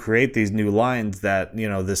to create these new lines that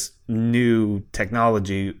this new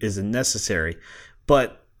technology isn't necessary.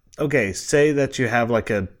 But okay, say that you have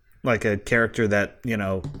like a character that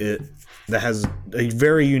that has a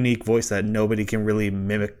very unique voice that nobody can really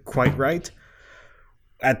mimic quite right.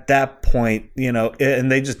 At that point,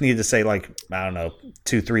 and they just need to say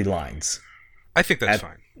 2-3 lines. I think that's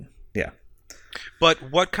fine. Yeah.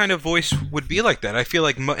 But what kind of voice would be like that? I feel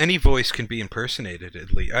like any voice can be impersonated.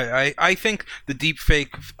 At least I think the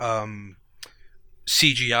deepfake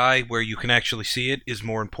CGI where you can actually see it is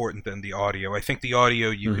more important than the audio. I think the audio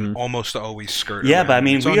you can almost always skirt Yeah, around. but I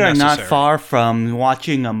mean, It's we are not unnecessary. far from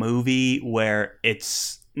watching a movie where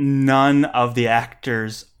it's none of the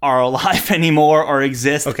actors are alive anymore or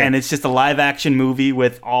exist, and it's just a live action movie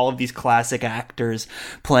with all of these classic actors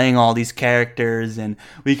playing all these characters, and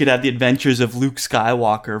we could have the adventures of Luke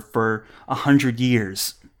Skywalker for 100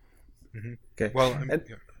 years. Okay. Well, I mean, And-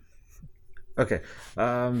 yeah. Okay.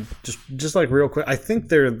 Just like real quick, I think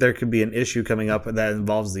there could be an issue coming up that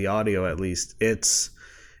involves the audio. At least it's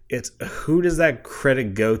who does that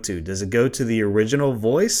credit go to? Does it go to the original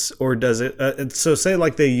voice, or does it? So say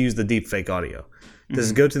like they use the deepfake audio.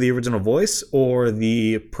 Does it go to the original voice or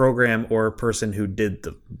the program or person who did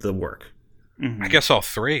the work? I guess all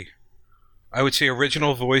three. I would say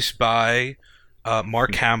original voice by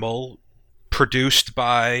Mark Hamill, produced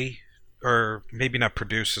by, or maybe not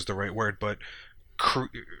produced is the right word, but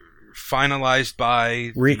finalized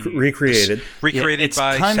by, Recreated. recreated It's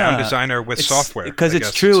by kinda- sound designer with software. Because I it's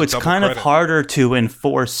guess. true, a it's double kind of credit. harder to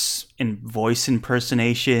enforce in voice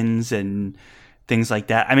impersonations and things like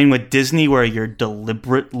that. I mean, with Disney, where you're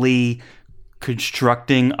deliberately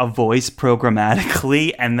constructing a voice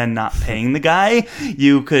programmatically and then not paying the guy,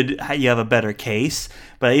 you have a better case.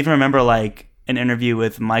 But I even remember like an interview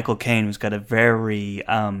with Michael Caine, who's got a very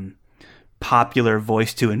popular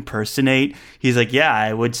voice to impersonate. He's like, yeah,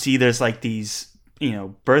 I would see there's like these,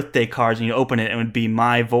 birthday cards, and you open it and it would be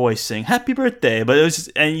my voice saying happy birthday, but it was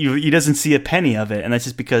just, and he doesn't see a penny of it, and that's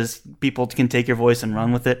just because people can take your voice and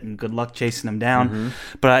run with it, and good luck chasing them down.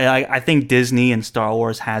 But I think Disney and Star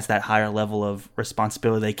Wars has that higher level of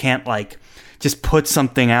responsibility. They can't like just put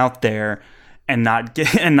something out there and not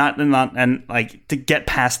get and like to get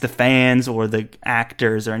past the fans or the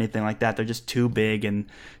actors or anything like that. They're just too big, and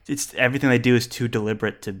it's everything they do is too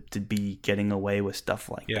deliberate to be getting away with stuff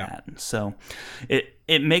like that. And so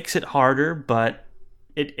it makes it harder, but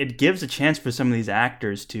it gives a chance for some of these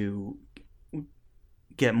actors to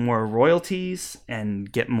get more royalties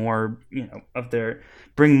and get more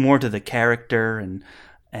bring more to the character,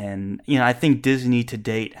 and I think Disney to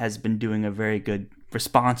date has been doing a very good,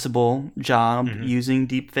 responsible job using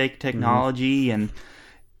deepfake technology, and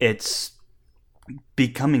it's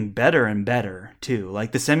becoming better and better too.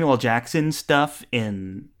 Like the Samuel Jackson stuff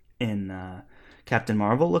in Captain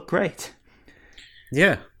Marvel looked great.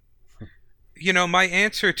 Yeah. My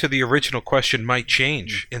answer to the original question might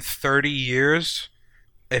change in 30 years.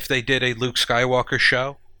 If they did a Luke Skywalker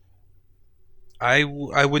show, I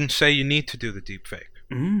wouldn't say you need to do the deepfake.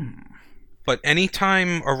 But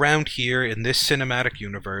anytime around here in this cinematic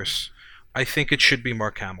universe, I think it should be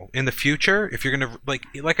Mark Hamill. In the future, if you're gonna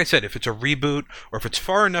like I said, if it's a reboot or if it's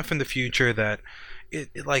far enough in the future that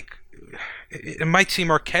it might seem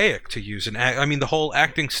archaic to use I mean, the whole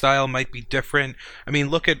acting style might be different. I mean,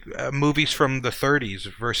 look at movies from the 30s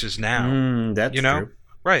versus now. That's true.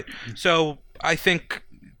 Right? So I think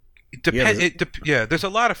it there's a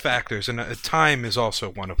lot of factors, and time is also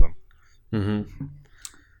one of them.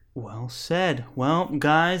 Well said. Well,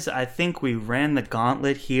 guys, I think we ran the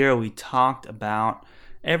gauntlet here. We talked about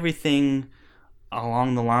everything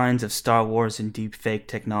along the lines of Star Wars and deepfake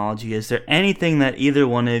technology. Is there anything that either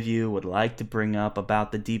one of you would like to bring up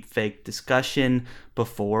about the deepfake discussion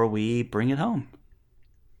before we bring it home?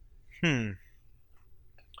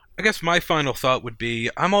 I guess my final thought would be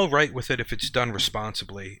I'm all right with it if it's done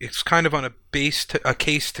responsibly. It's kind of on a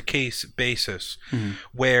case-to-case basis,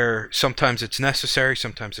 where sometimes it's necessary,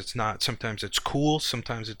 sometimes it's not, sometimes it's cool,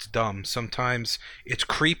 sometimes it's dumb, sometimes it's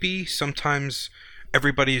creepy, sometimes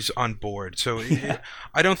everybody's on board. So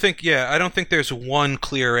I don't think there's one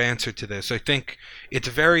clear answer to this. I think it's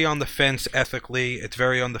very on the fence ethically. It's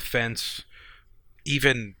very on the fence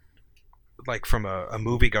even like from a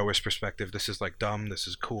moviegoer's perspective. This is like dumb, this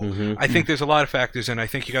is cool. I think there's a lot of factors, and I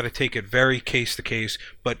think you got to take it very case to case,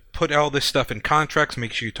 but put all this stuff in contracts,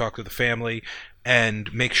 make sure you talk to the family,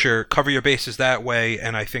 and make sure cover your bases that way,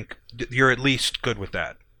 and I think you're at least good with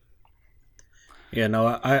that. Yeah, no,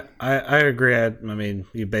 I agree. I mean,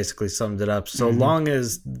 you basically summed it up. So long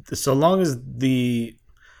as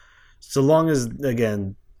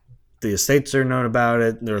again, the estates are known about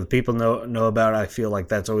it, or the people know about it, I feel like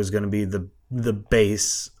that's always going to be the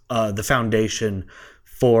base, the foundation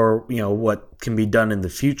for what can be done in the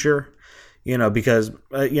future. Because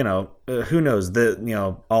who knows,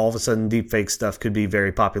 all of a sudden deepfake stuff could be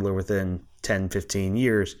very popular within 10, 15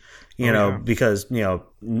 years. Because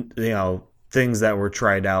things that were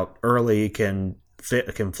tried out early can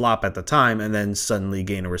flop at the time and then suddenly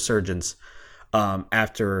gain a resurgence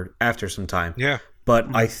after some time. Yeah.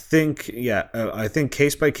 But I think I think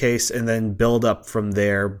case by case, and then build up from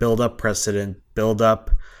there, build up precedent, build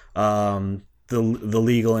up the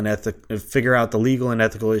legal and figure out the legal and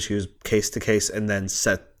ethical issues case to case, and then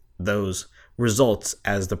set those results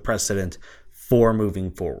as the precedent for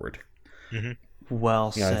moving forward. Mm-hmm.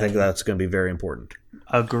 Well said. I think that's going to be very important.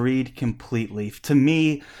 Agreed completely. To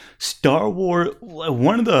me, Star Wars,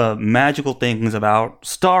 one of the magical things about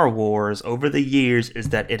Star Wars over the years is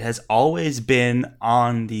that it has always been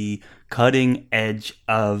on the cutting edge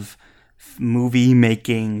of movie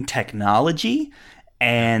making technology.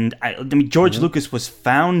 And George Lucas was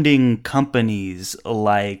founding companies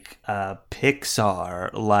like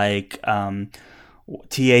Pixar, like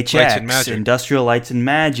THX, Industrial Lights and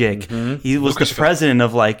Magic. Mm-hmm. He was the president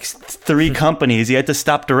of like 3 companies. He had to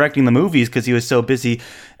stop directing the movies because he was so busy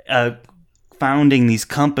founding these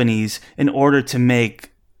companies in order to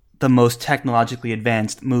make the most technologically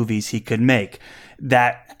advanced movies he could make.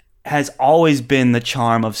 That has always been the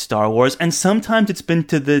charm of Star Wars, and sometimes it's been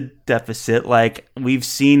to the deficit. Like, we've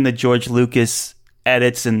seen the George Lucas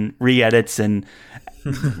edits and re-edits and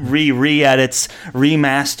re-edits,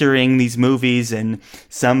 remastering these movies, and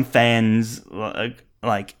some fans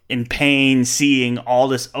like in pain seeing all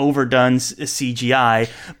this overdone CGI.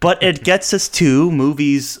 But it gets us to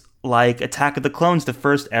movies like Attack of the Clones, the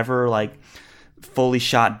first ever like fully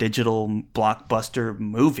shot digital blockbuster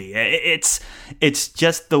movie. It's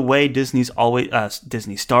just the way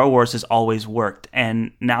Star Wars has always worked.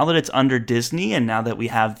 And now that it's under Disney, and now that we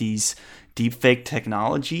have these deepfake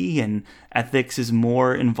technology and ethics is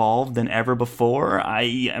more involved than ever before, I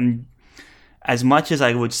am, as much as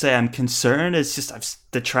I would say I'm concerned, it's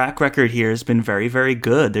just the track record here has been very, very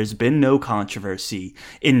good. There's been no controversy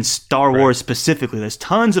in Star Wars specifically. There's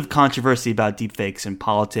tons of controversy about deepfakes and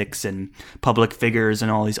politics and public figures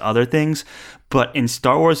and all these other things. But in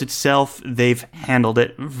Star Wars itself, they've handled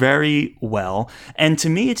it very well. And to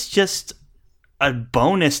me, it's just a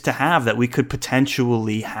bonus to have that we could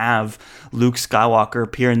potentially have Luke Skywalker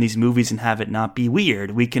appear in these movies and have it not be weird.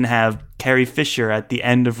 We can have Carrie Fisher at the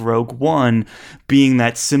end of Rogue One being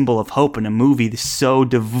that symbol of hope in a movie that's so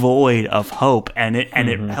devoid of hope, and it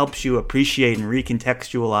helps you appreciate and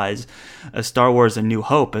recontextualize Star Wars: A New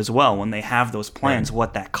Hope as well when they have those plans,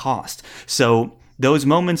 what that cost. So those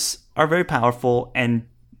moments are very powerful, and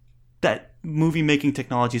that movie making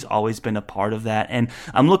technology has always been a part of that, and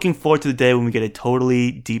I'm looking forward to the day when we get a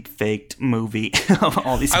totally deep faked movie of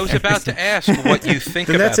all these. I was about to ask what you think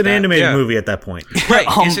about that. That's an animated movie at that point, right?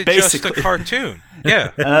 Is it just a cartoon?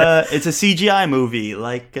 Yeah, it's a CGI movie,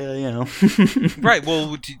 like right.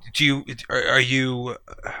 Well, are you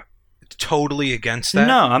totally against that?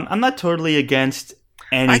 No, I'm not totally against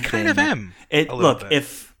anything. I kind of am.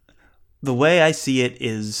 If the way I see it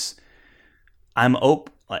is, I'm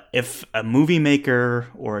open. If a movie maker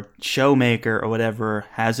or a show maker or whatever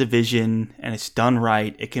has a vision and it's done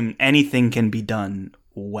right, anything can be done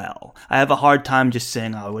well. I have a hard time just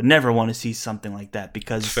saying I would never want to see something like that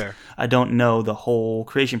because I don't know the whole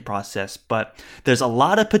creation process. But there's a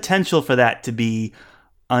lot of potential for that to be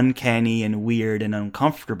uncanny and weird and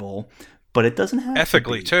uncomfortable. But it doesn't have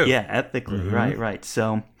ethically to be. Too. Yeah, ethically. Mm-hmm. Right.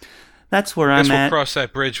 So that's where I'm at. We'll cross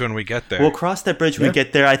that bridge when we get there. We'll cross that bridge when we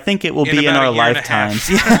get there. I think it will be in our lifetimes.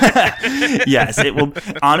 Yes, it will.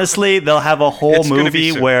 Honestly, they'll have a whole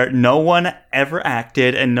movie where no one ever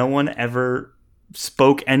acted and no one ever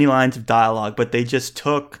spoke any lines of dialogue, but they just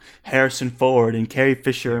took Harrison Ford and Carrie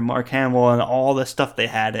Fisher and Mark Hamill and all the stuff they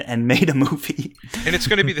had and made a movie. And it's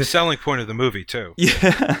going to be the selling point of the movie too.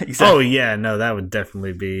 Yeah, exactly. Oh yeah, no, that would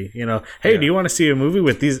definitely be. Hey, do you want to see a movie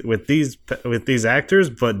with these actors,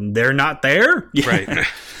 but they're not there? Yeah. Right.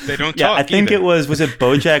 They don't talk. I think either. was it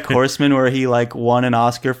BoJack Horseman where he like won an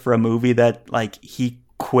Oscar for a movie that like he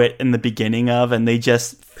quit in the beginning of, and they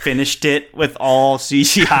just finished it with all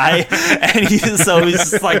CGI, and he's just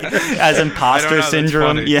like has imposter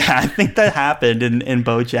syndrome. Yeah, I think that happened in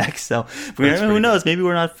BoJack. So who knows? Maybe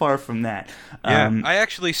we're not far from that. Yeah, I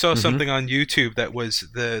actually saw something on YouTube that was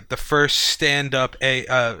the first stand up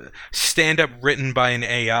written by an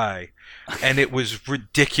AI, and it was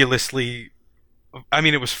ridiculously. I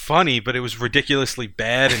mean, it was funny, but it was ridiculously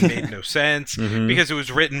bad and made no sense because it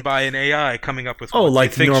was written by an AI coming up with what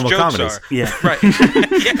like normal jokes comedies. Are. Yeah, right.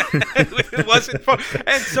 It wasn't fun,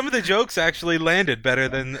 and some of the jokes actually landed better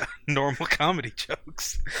than normal comedy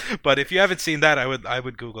jokes. But if you haven't seen that, I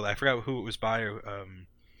would Google that. I forgot who it was by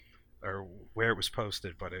or where it was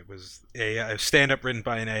posted, but it was a stand-up written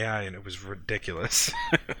by an AI, and it was ridiculous.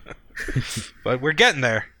 But we're getting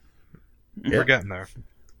there. Yeah. We're getting there.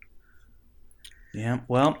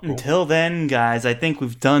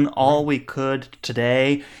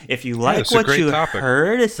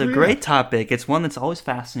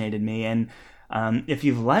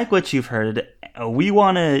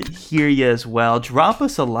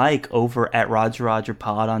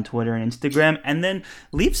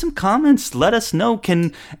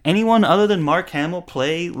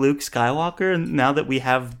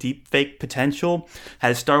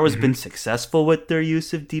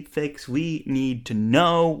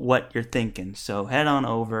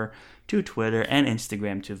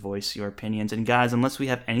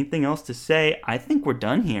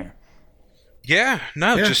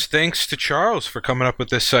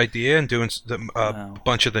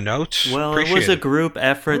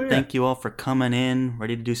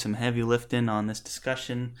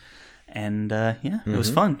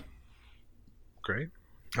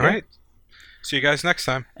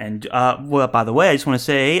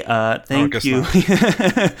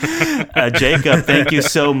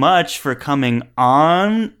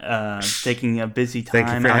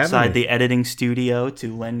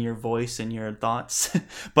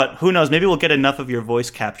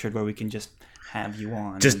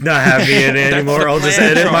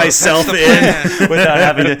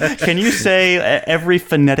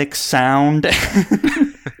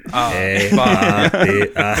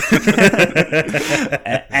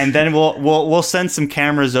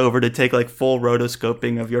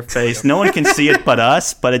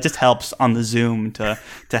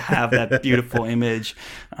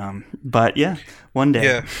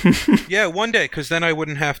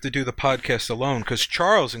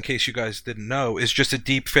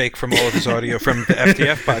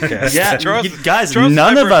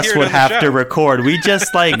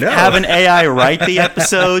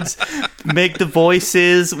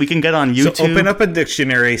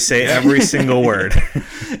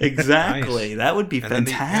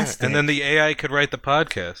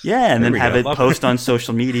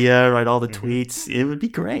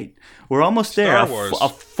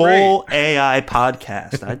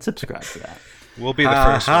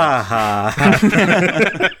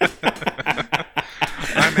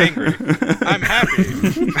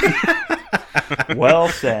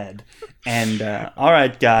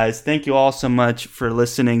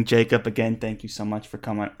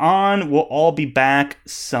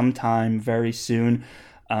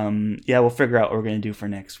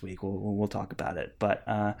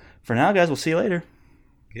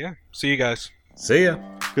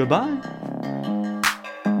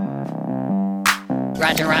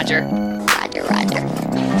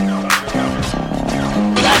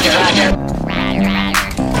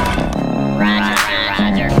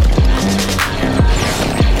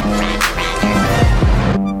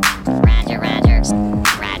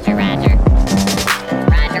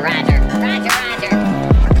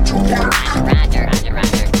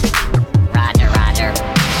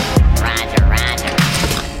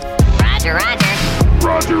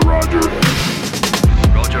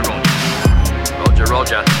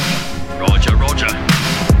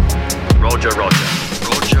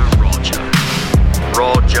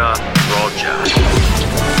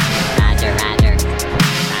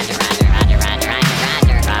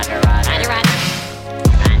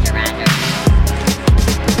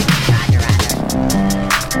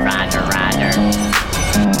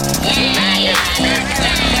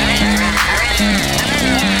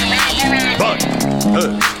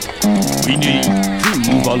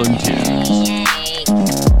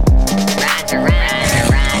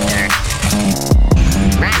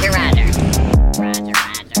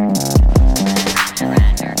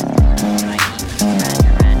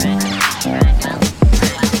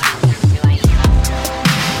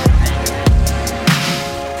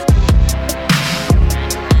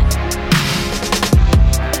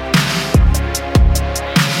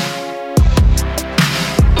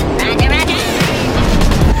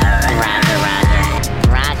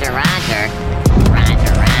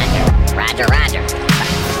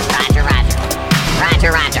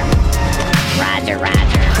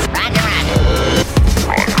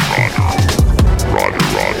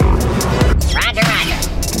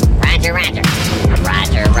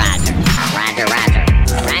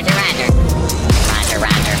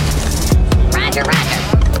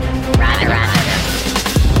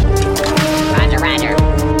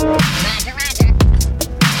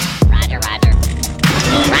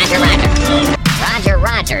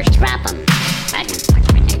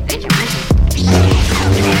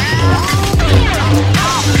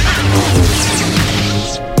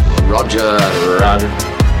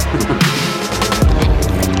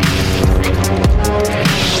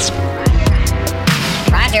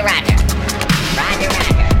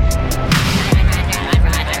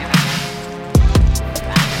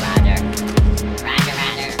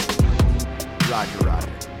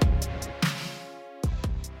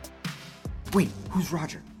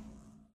 Roger.